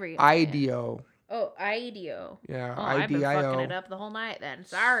 pronounced However you say it. ideo. Oh, ideo. Yeah, Oh, I've been fucking it IDIO up the whole night then.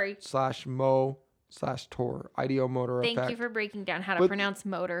 Sorry. /mo/tor. Ideomotor effect. Thank you for breaking down how to But- pronounce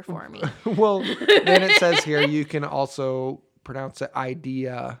motor for me. Well, then it says here you can also pronounce it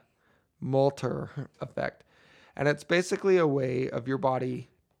idea motor effect. And it's basically a way of your body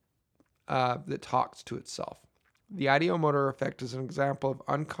that talks to itself. The ideomotor effect is an example of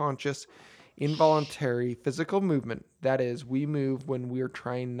unconscious, involuntary physical movement. That is, we move when we're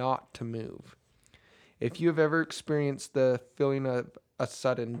trying not to move. If you have ever experienced the feeling of a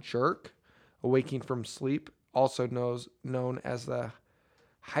sudden jerk, awaking from sleep, also known as the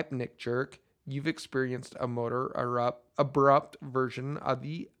hypnic jerk, you've experienced a abrupt version of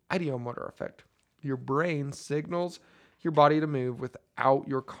the ideomotor effect. Your brain signals your body to move without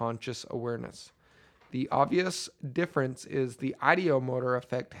your conscious awareness. The obvious difference is the ideomotor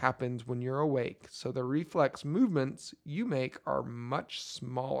effect happens when you're awake, so the reflex movements you make are much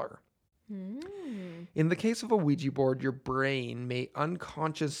smaller. In the case of a Ouija board, your brain may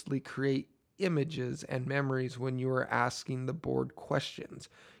unconsciously create images and memories when you are asking the board questions.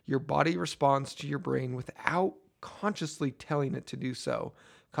 Your body responds to your brain without consciously telling it to do so,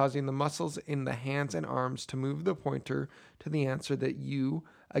 causing the muscles in the hands and arms to move the pointer to the answer that you,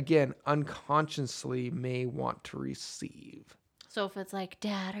 again, unconsciously may want to receive. So if it's like,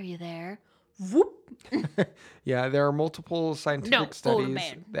 Dad, are you there? Whoop. Yeah, there are multiple scientific No, go to studies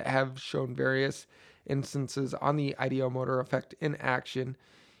bed. that have shown various instances on the ideomotor effect in action.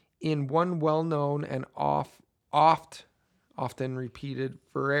 In one well-known and often repeated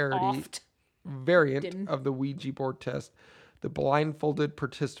variant of the Ouija board test, the blindfolded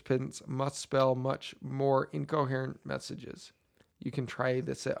participants must spell much more incoherent messages. You can try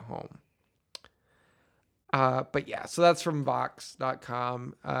this at home. But yeah, so that's from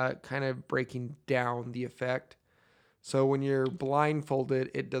Vox.com, kind of breaking down the effect. So when you're blindfolded,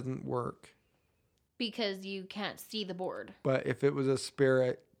 it doesn't work. Because you can't see the board. But if it was a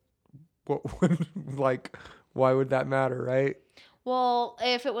spirit, what would, why would that matter, right? Well,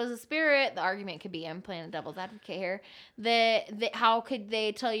 if it was a spirit, the argument could be, I'm playing a devil's advocate here, that how could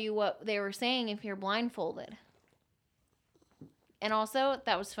they tell you what they were saying if you're blindfolded? And also,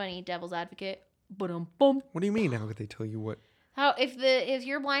 that was funny, devil's advocate. Ba-dum-bum. What do you mean? How could they tell you what? How if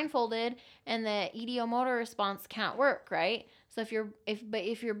you're blindfolded and the ideomotor response can't work, right? So if you're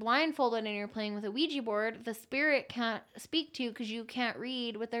blindfolded and you're playing with a Ouija board, the spirit can't speak to you because you can't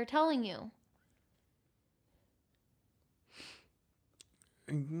read what they're telling you.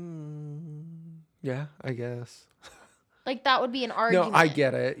 Yeah, I guess. Like, that would be an argument. No, I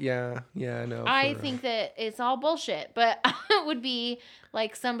get it. Yeah, no. I think that it's all bullshit, but it would be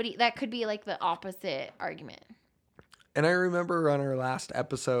like that could be like the opposite argument. And I remember on our last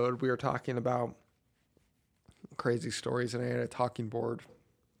episode, we were talking about crazy stories, and I had a talking board,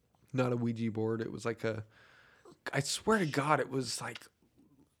 not a Ouija board. It was like I swear to God, it was like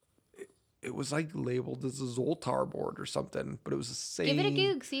labeled as a Zoltar board or something, but it was the same. Give it a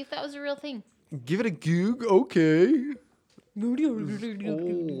goog, see if that was a real thing. Give it a goog, okay.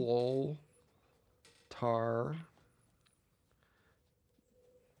 Zoltar.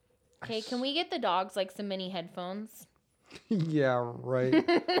 Okay, can we get the dogs like some mini headphones? Yeah, right.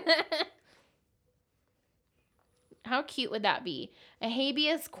 How cute would that be? A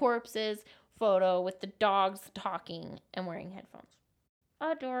Habeas Corpses photo with the dogs talking and wearing headphones.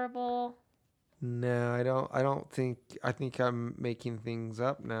 Adorable. No, I think I'm making things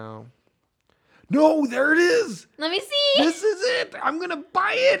up now. No, there it is. Let me see. This is it. I'm going to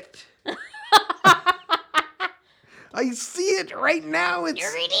buy it. I see it right now. It's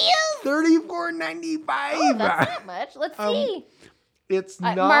 $34.95. Oh, that's not much. Let's see. It's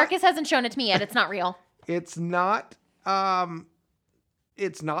not. Marcus hasn't shown it to me yet. It's not real. It's not.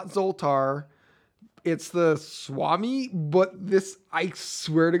 It's not Zoltar. It's the Swami, but this, I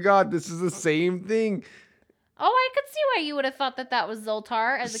swear to God, this is the same thing. Oh, I could see why you would have thought that was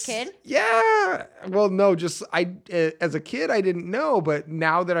Zoltar as a kid. Yeah. Well, no, just as a kid, I didn't know, but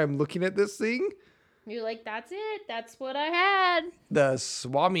now that I'm looking at this thing, you're like, that's it. That's what I had. The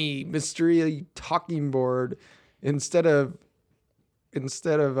Swami mystery talking board instead of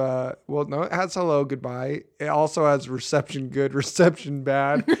well, no, it has hello, goodbye. It also has reception good, reception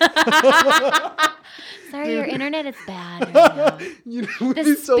bad. Sorry, your internet is bad right now. You know,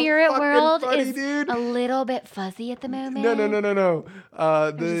 the spirit world funny, is dude. a little bit fuzzy at the moment. No.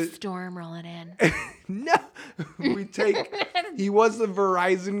 There's a storm rolling in. No. He was the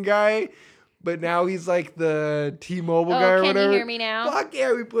Verizon guy, but now he's like the T-Mobile guy or whatever. Can you hear me now? Fuck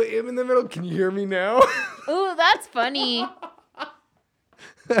yeah, we put him in the middle. Can you hear me now? Ooh, that's funny.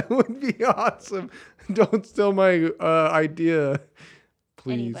 That would be awesome. Don't steal my idea,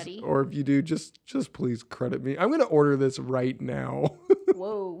 please. Anybody. Or if you do, just please credit me. I'm gonna order this right now.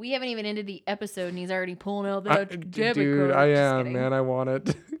 Whoa, we haven't even ended the episode and he's already pulling out that debit dude, card. I am, man. I want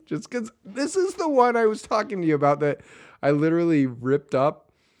it. Just because this is the one I was talking to you about that I literally ripped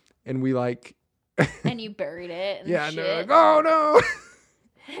up and we like. And you buried it. And yeah, shit. and they're like, oh no.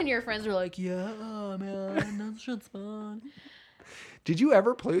 And your friends were like, yeah, man, that shit's fun. Did you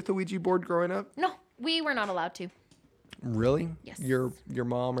ever play with the Ouija board growing up? No, we were not allowed to. Really? Yes. Your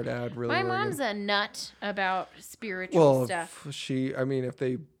mom or dad really? My mom's a nut about spiritual stuff.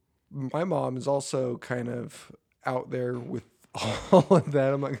 My mom is also kind of out there with all of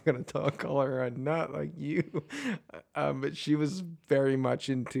that. I'm not going to call her a nut like you. But she was very much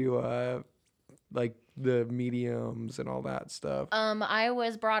into like the mediums and all that stuff. I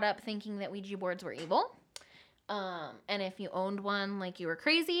was brought up thinking that Ouija boards were evil. And if you owned one, like, you were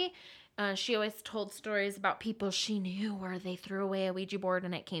crazy. She always told stories about people she knew where they threw away a Ouija board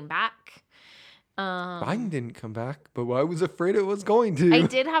and it came back. Mine didn't come back, but I was afraid it was going to. I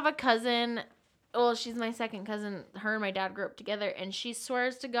did have a cousin. Well, she's my second cousin. Her and my dad grew up together, and she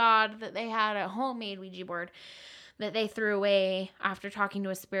swears to God that they had a homemade Ouija board that they threw away after talking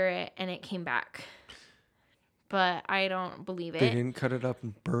to a spirit, and it came back. But I don't believe it. They didn't cut it up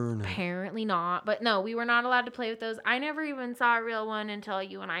and burn it. Apparently not. But no, we were not allowed to play with those. I never even saw a real one until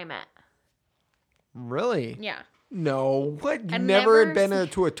you and I met. Really? Yeah. No. What? You I've never never had been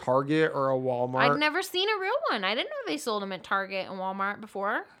to a Target or a Walmart? I'd never seen a real one. I didn't know they sold them at Target and Walmart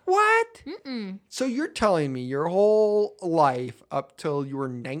before. What? Mm-mm. So you're telling me your whole life up till you were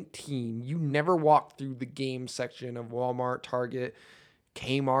 19, you never walked through the game section of Walmart, Target,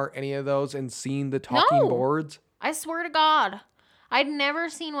 Kmart, any of those, and seen the talking boards? I swear to God. I'd never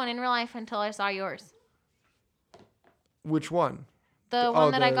seen one in real life until I saw yours. Which one? The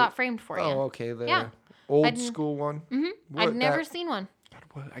one that I got framed for you. Oh, okay. The old school one? Mm-hmm. I'd never seen one.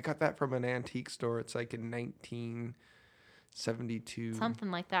 God, I got that from an antique store. It's like in 1972.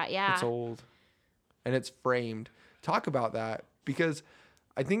 Something like that, yeah. It's old. And it's framed. Talk about that, because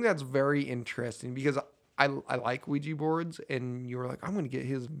I think that's very interesting, because I like Ouija boards, and you were like, I'm going to get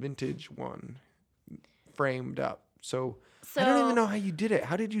his vintage one framed up. So So I don't even know how you did it.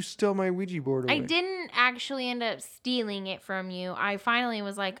 How did you steal my Ouija board away? I didn't actually end up stealing it from you. I finally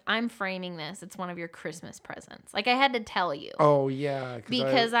was like, I'm framing this. It's one of your Christmas presents. Like, I had to tell you. Oh, yeah.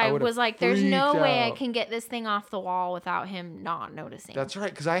 Because I would've was like, there's no freaked way I out. can get this thing off the wall without him not noticing. That's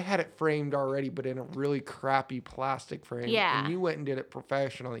right, because I had it framed already, but in a really crappy plastic frame. Yeah. And you went and did it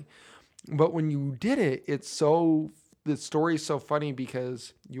professionally. But when you did it, the story's so funny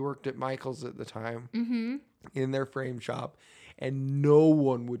because you worked at Michael's at the time in their frame shop, and no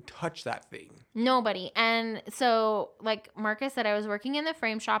one would touch that thing. Nobody. And so, like Marcus said, I was working in the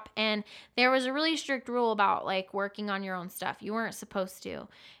frame shop, and there was a really strict rule about like working on your own stuff. You weren't supposed to.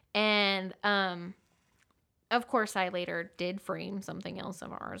 And of course, I later did frame something else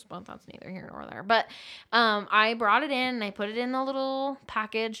of ours, but that's neither here nor there. But I brought it in and I put it in the little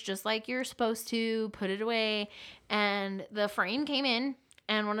package just like you're supposed to, put it away. And the frame came in,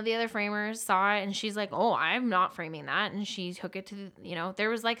 and one of the other framers saw it, and she's like, oh, I'm not framing that. And she took it to, there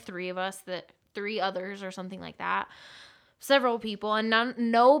was like three others or something like that. Several people, and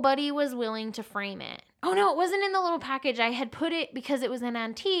nobody was willing to frame it. Oh, no, it wasn't in the little package. I had put it, because it was an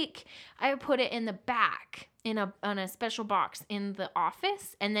antique, I put it in the back on a special box in the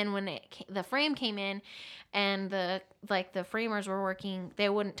office. And then when the frame came in and the framers were working, they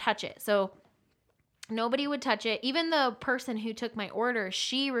wouldn't touch it. So nobody would touch it. Even the person who took my order,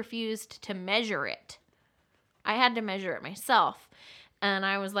 she refused to measure it. I had to measure it myself. And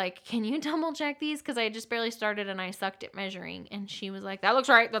I was like, can you double check these? Because I just barely started and I sucked at measuring. And she was like, that looks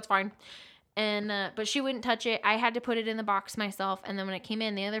right. That's fine. And but she wouldn't touch it. I had to put it in the box myself. And then when it came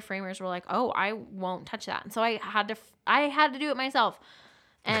in, the other framers were like, oh, I won't touch that. And so I had to do it myself.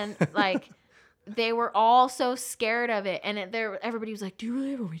 And like, they were all so scared of it. And everybody was like, do you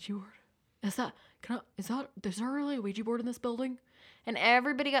really have a Ouija board? Is there really a Ouija board in this building? And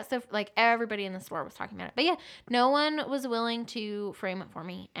everybody got stuff, like everybody in the store was talking about it. But yeah, no one was willing to frame it for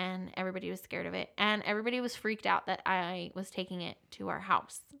me, and everybody was scared of it. And everybody was freaked out that I was taking it to our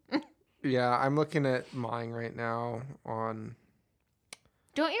house. Yeah, I'm looking at mine right now on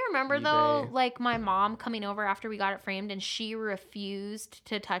Don't you remember eBay. though, like my mom coming over after we got it framed and she refused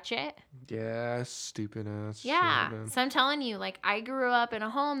to touch it? Yeah, stupid ass. Yeah. shit, man. So I'm telling you, like I grew up in a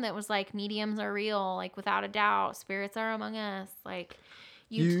home that was like mediums are real, like without a doubt, spirits are among us. Like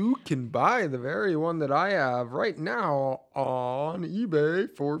You can buy the very one that I have right now on eBay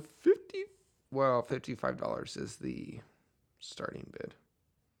for $55 is the starting bid.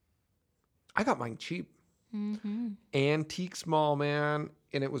 I got mine cheap. Antique small, man,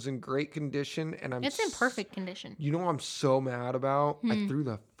 and it was in great condition. And it's in perfect condition. You know what I'm so mad about? I threw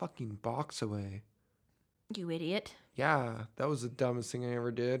the fucking box away. You idiot. Yeah, that was the dumbest thing I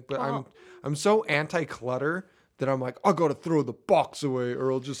ever did. But Well- I'm so anti-clutter that I'm like, I gotta throw the box away or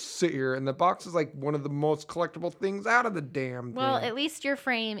it'll just sit here. And the box is like one of the most collectible things out of the damn Well, thing. at least your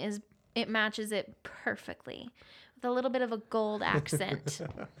frame it matches it perfectly with a little bit of a gold accent.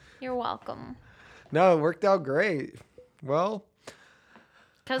 You're welcome. No, it worked out great. Well,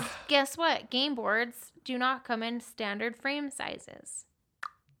 Because guess what? Game boards do not come in standard frame sizes.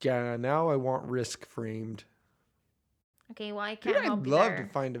 yeah, now I want Risk framed. Okay, well, I Dude, can't help I'd you love there. to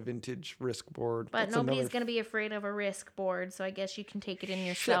find a vintage Risk board. But That's nobody's another going to be afraid of a Risk board, so I guess you can take it in shit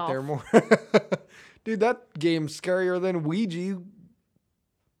yourself. there more. Dude, that game's scarier than Ouija.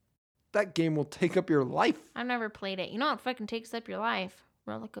 That game will take up your life. I've never played it. You know what fucking takes up your life?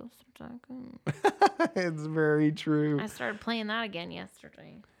 Roller Coaster Tycoon. It's very true. I started playing that again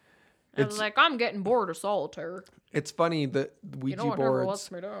yesterday. I was It's- like, I'm getting bored of solitaire. It's funny that Ouija You know what never boards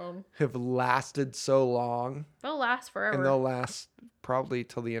lets me down? have lasted so long, They'll last forever. and they'll last probably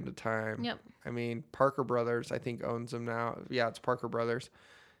till the end of time. Yep. I mean, Parker Brothers, I think, owns them now. Yeah, it's Parker Brothers.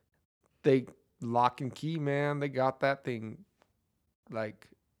 They lock and key, man. They got that thing. Like,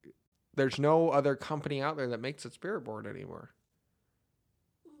 there's no other company out there that makes a spirit board anymore.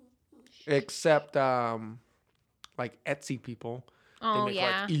 Except, like, Etsy people. Oh, they make,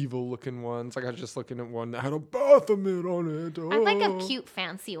 yeah. like, evil-looking ones. Like, I was just looking at one that had a Baphomet on it. I'd like a Oh. cute,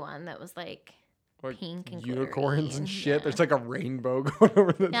 fancy one that was like Like pink and unicorns glittery and shit. yeah. There's like a rainbow going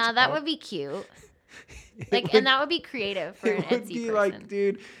over the Yeah, top. that would be cute. It Like, would- and that would be creative for an it would Etsy be person. like,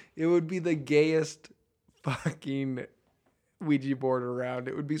 dude, it would be the gayest fucking Ouija board around.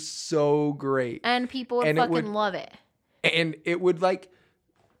 It would be so great. And people would and it fucking would- love it. And it would like,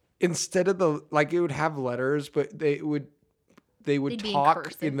 instead of the, like, it would have letters, but they would They'd be in talk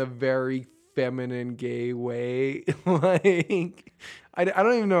cursive. in the very feminine gay way. Like, I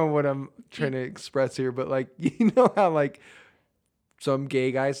don't even know what I'm trying to express here, but like, you know how like some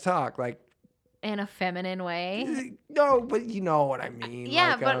gay guys talk, like in a feminine way. No, but you know what I mean.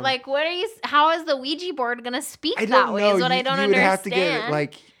 Yeah, but what are you? How is the Ouija board gonna speak that way? Is what I don't understand. You would have to get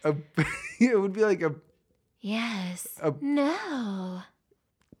like a. It would be like a. Yes. No.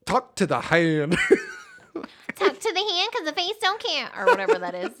 Talk to the hand. Talk to the hand because the face don't care, or whatever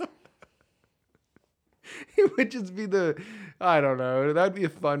that is. It would just be I don't know. That'd be a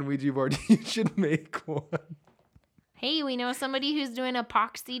fun Ouija board. You should make one. Hey, we know somebody who's doing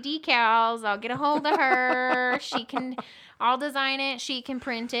epoxy decals. I'll get a hold of her. I'll design it. She can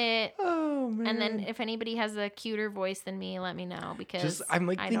print it. Oh, man. And then if anybody has a cuter voice than me, let me know because I'm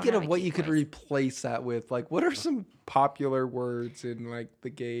like thinking of what you could replace that with. Like, what are some popular words in like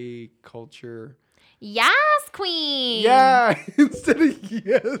the gay culture? Yes, queen. Yeah. Instead of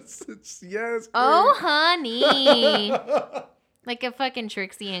yes, it's yes. Queen. Oh, honey. Like a fucking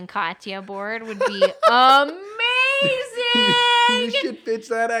Trixie and Katya board would be amazing. You should pitch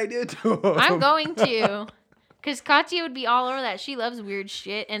that idea to him. I'm going to. Because Katya would be all over that. She loves weird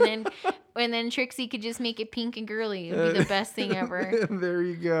shit. And then Trixie could just make it pink and girly. It would be the best thing ever. There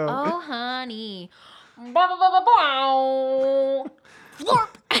you go. Oh, honey.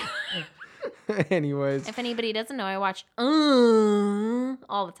 Anyways. If anybody doesn't know, I watch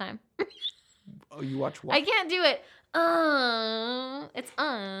all the time. Oh, you watch what? I can't do it. It's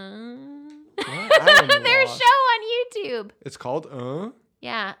Their show on YouTube. It's called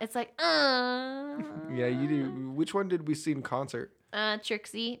Yeah, it's like Yeah, you do. Which one did we see in concert?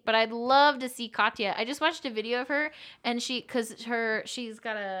 Trixie, but I'd love to see Katya. I just watched a video of her, and she's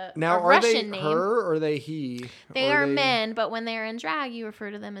got a Russian name. Her or are they he? They are men, but when they're in drag, you refer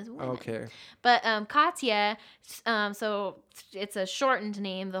to them as women. Okay. But Katya, so it's a shortened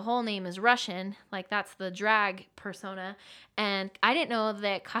name. The whole name is Russian, like that's the drag persona. And I didn't know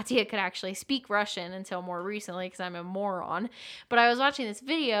that Katya could actually speak Russian until more recently because I'm a moron. But I was watching this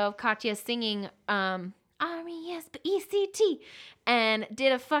video of Katya singing R-E-S-P-E-C-T and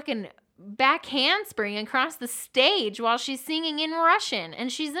did a fucking back handspring across the stage while she's singing in Russian.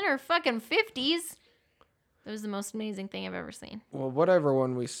 And she's in her fucking 50s. It was the most amazing thing I've ever seen. Well, whatever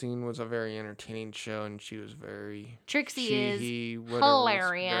one we seen was a very entertaining show, and she was Trixie is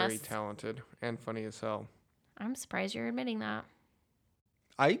hilarious. Was very talented and funny as hell. I'm surprised you're admitting that.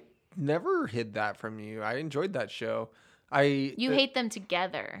 I never hid that from you. I enjoyed that show. You hate them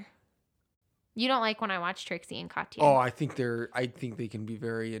together. You don't like when I watch Trixie and Katya. Oh, I think they can be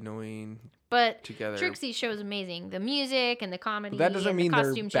very annoying. But together. Trixie's show is amazing. The music and the comedy. But that doesn't mean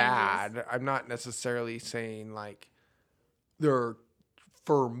they're changes. bad. I'm not necessarily saying like they're,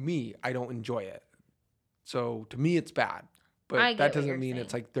 for me, I don't enjoy it. So to me, it's bad. But that doesn't mean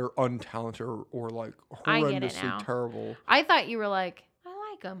it's like they're untalented or like horrendously terrible. I thought you were like,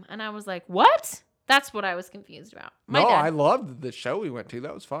 I like them. And I was like, what? That's what I was confused about. I loved the show we went to.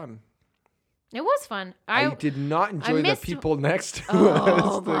 That was fun. It was fun. I did not enjoy the people next to us.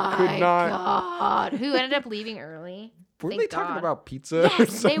 Oh my God. Who ended up leaving early. Were they talking about pizza?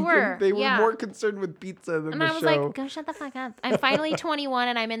 Yes, they were. They were more concerned with pizza than the show. And I was like, go shut the fuck up. I'm finally 21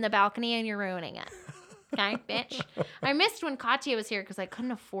 and I'm in the balcony and you're ruining it. Okay, bitch. I missed when Katya was here because I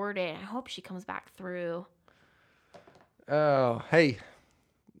couldn't afford it. I hope she comes back through. Oh, hey.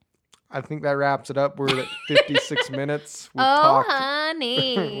 I think that wraps it up. We're at 56 minutes.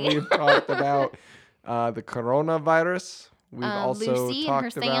 Honey. We've talked about the coronavirus. We've also Lucy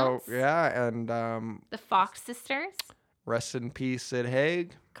talked and about, seance. and the Fox sisters. Rest in peace, Sid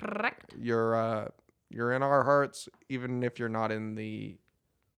Haig. Correct. You're in our hearts, even if you're not in the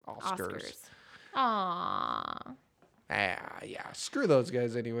Oscars. Aww. Yeah. Screw those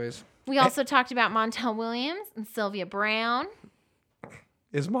guys, anyways. We also talked about Montel Williams and Sylvia Brown.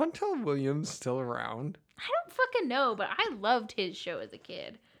 Is Montel Williams still around? I don't fucking know, but I loved his show as a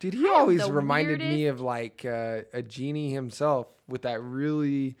kid. Dude, he always reminded me of like a genie himself with that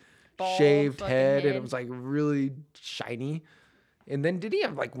really shaved head, and it was like really shiny. And then did he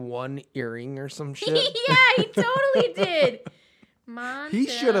have like one earring or some shit? Yeah, he totally did. Montel. He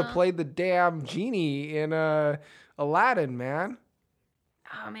should have played the damn genie in Aladdin, man.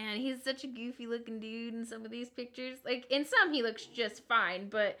 Oh, man, he's such a goofy-looking dude in some of these pictures. Like, in some, he looks just fine,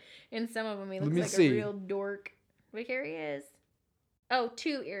 but in some of them, he looks like a real dork. Look, here he is. Oh,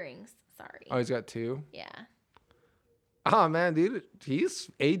 2 earrings. Sorry. Oh, he's got 2? Yeah. Oh, man, dude, he's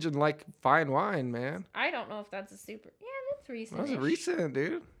aging like fine wine, man. I don't know if that's a super... Yeah, that's recent. That's recent,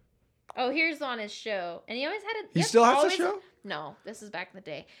 dude. Oh, here's on his show. And he always had a... He still has a show? No, this is back in the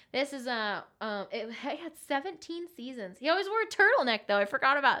day. This is, it had 17 seasons. He always wore a turtleneck, though. I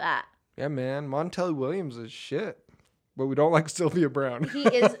forgot about that. Yeah, man. Montel Williams is shit. but we don't like Sylvia Brown. He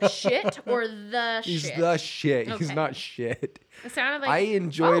is shit or the He's shit? the shit. He's Okay. not shit. It sounded like I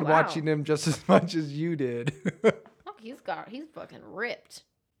enjoyed Oh, wow. watching him just as much as you did. Oh, he's fucking ripped.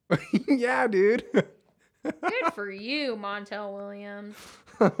 Yeah, dude. Good for you, Montel Williams.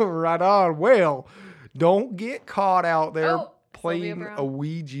 Right on. Well, don't get caught out there Oh, Sylvia playing Brown. a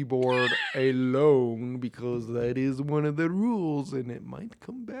Ouija board alone, because that is one of the rules and it might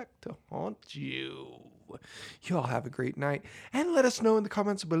come back to haunt you. You all have a great night, and let us know in the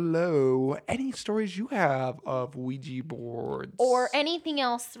comments below any stories you have of Ouija boards. Or anything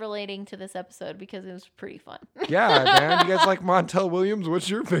else relating to this episode, because it was pretty fun. Yeah, man. You guys like Montel Williams? What's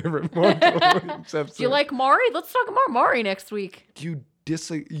your favorite Montel Williams episode? Do you like Mari? Let's talk about Mari next week. Do you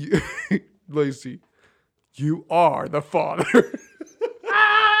Lacey, you are the father.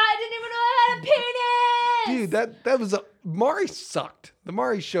 I didn't even know I had a penis. Dude, that was Mari sucked. The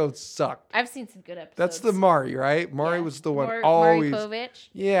Mari show sucked. I've seen some good episodes. That's the Mari, right? Mari Yeah. was the one Mari always. Povich.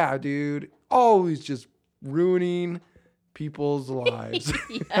 Yeah, dude. Always just ruining people's lives.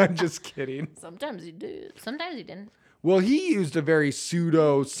 Yeah. I'm just kidding. Sometimes you do. Sometimes you didn't. Well, he used a very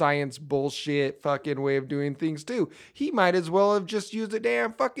pseudo science bullshit fucking way of doing things too. He might as well have just used a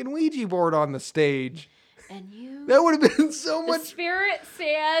damn fucking Ouija board on the stage. And you. That would have been so The much. spirit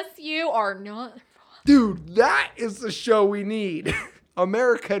says you are not. Dude, that is the show we need.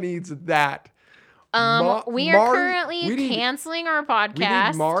 America needs that. We are Mari- currently we need- canceling our We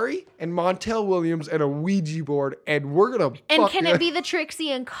podcast. need Mari and Montel Williams and a Ouija board, and we're gonna. And can it be the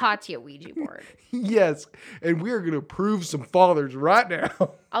Trixie and Katya Ouija board? Yes, and we are gonna prove some fathers right now.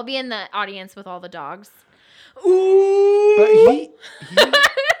 I'll be in the audience with all the dogs. Ooh, but he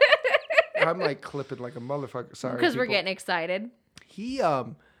I'm like clipping like a motherfucker. Sorry, Because we're people. getting excited. He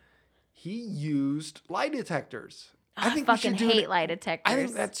used lie detectors. I fucking hate lie detectors. I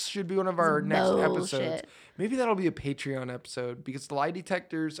think that should be one of our next episodes. bullshit. Maybe that'll be a Patreon episode, because the lie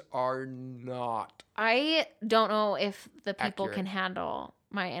detectors are not. I don't know if the people Accurate. can handle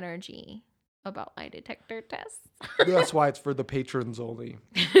my energy about lie detector tests. That's why it's for the patrons only.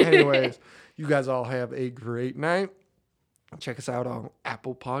 Anyways, you guys all have a great night. Check us out on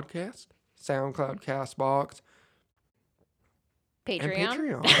Apple Podcast, SoundCloud, CastBox, Patreon.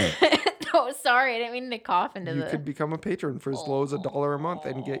 and Patreon. Oh, sorry. I didn't mean to cough into You the... could become a patron for as low as $1 a month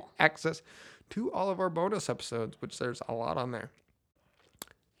and get access to all of our bonus episodes, which there's a lot on there.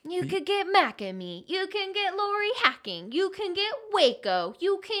 You could get Mac and Me. You can get Lori Hacking. You can get Waco.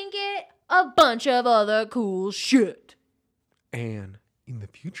 You can get a bunch of other cool shit. And in the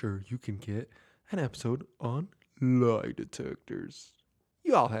future, you can get an episode on lie detectors.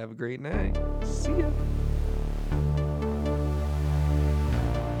 You all have a great night. See ya.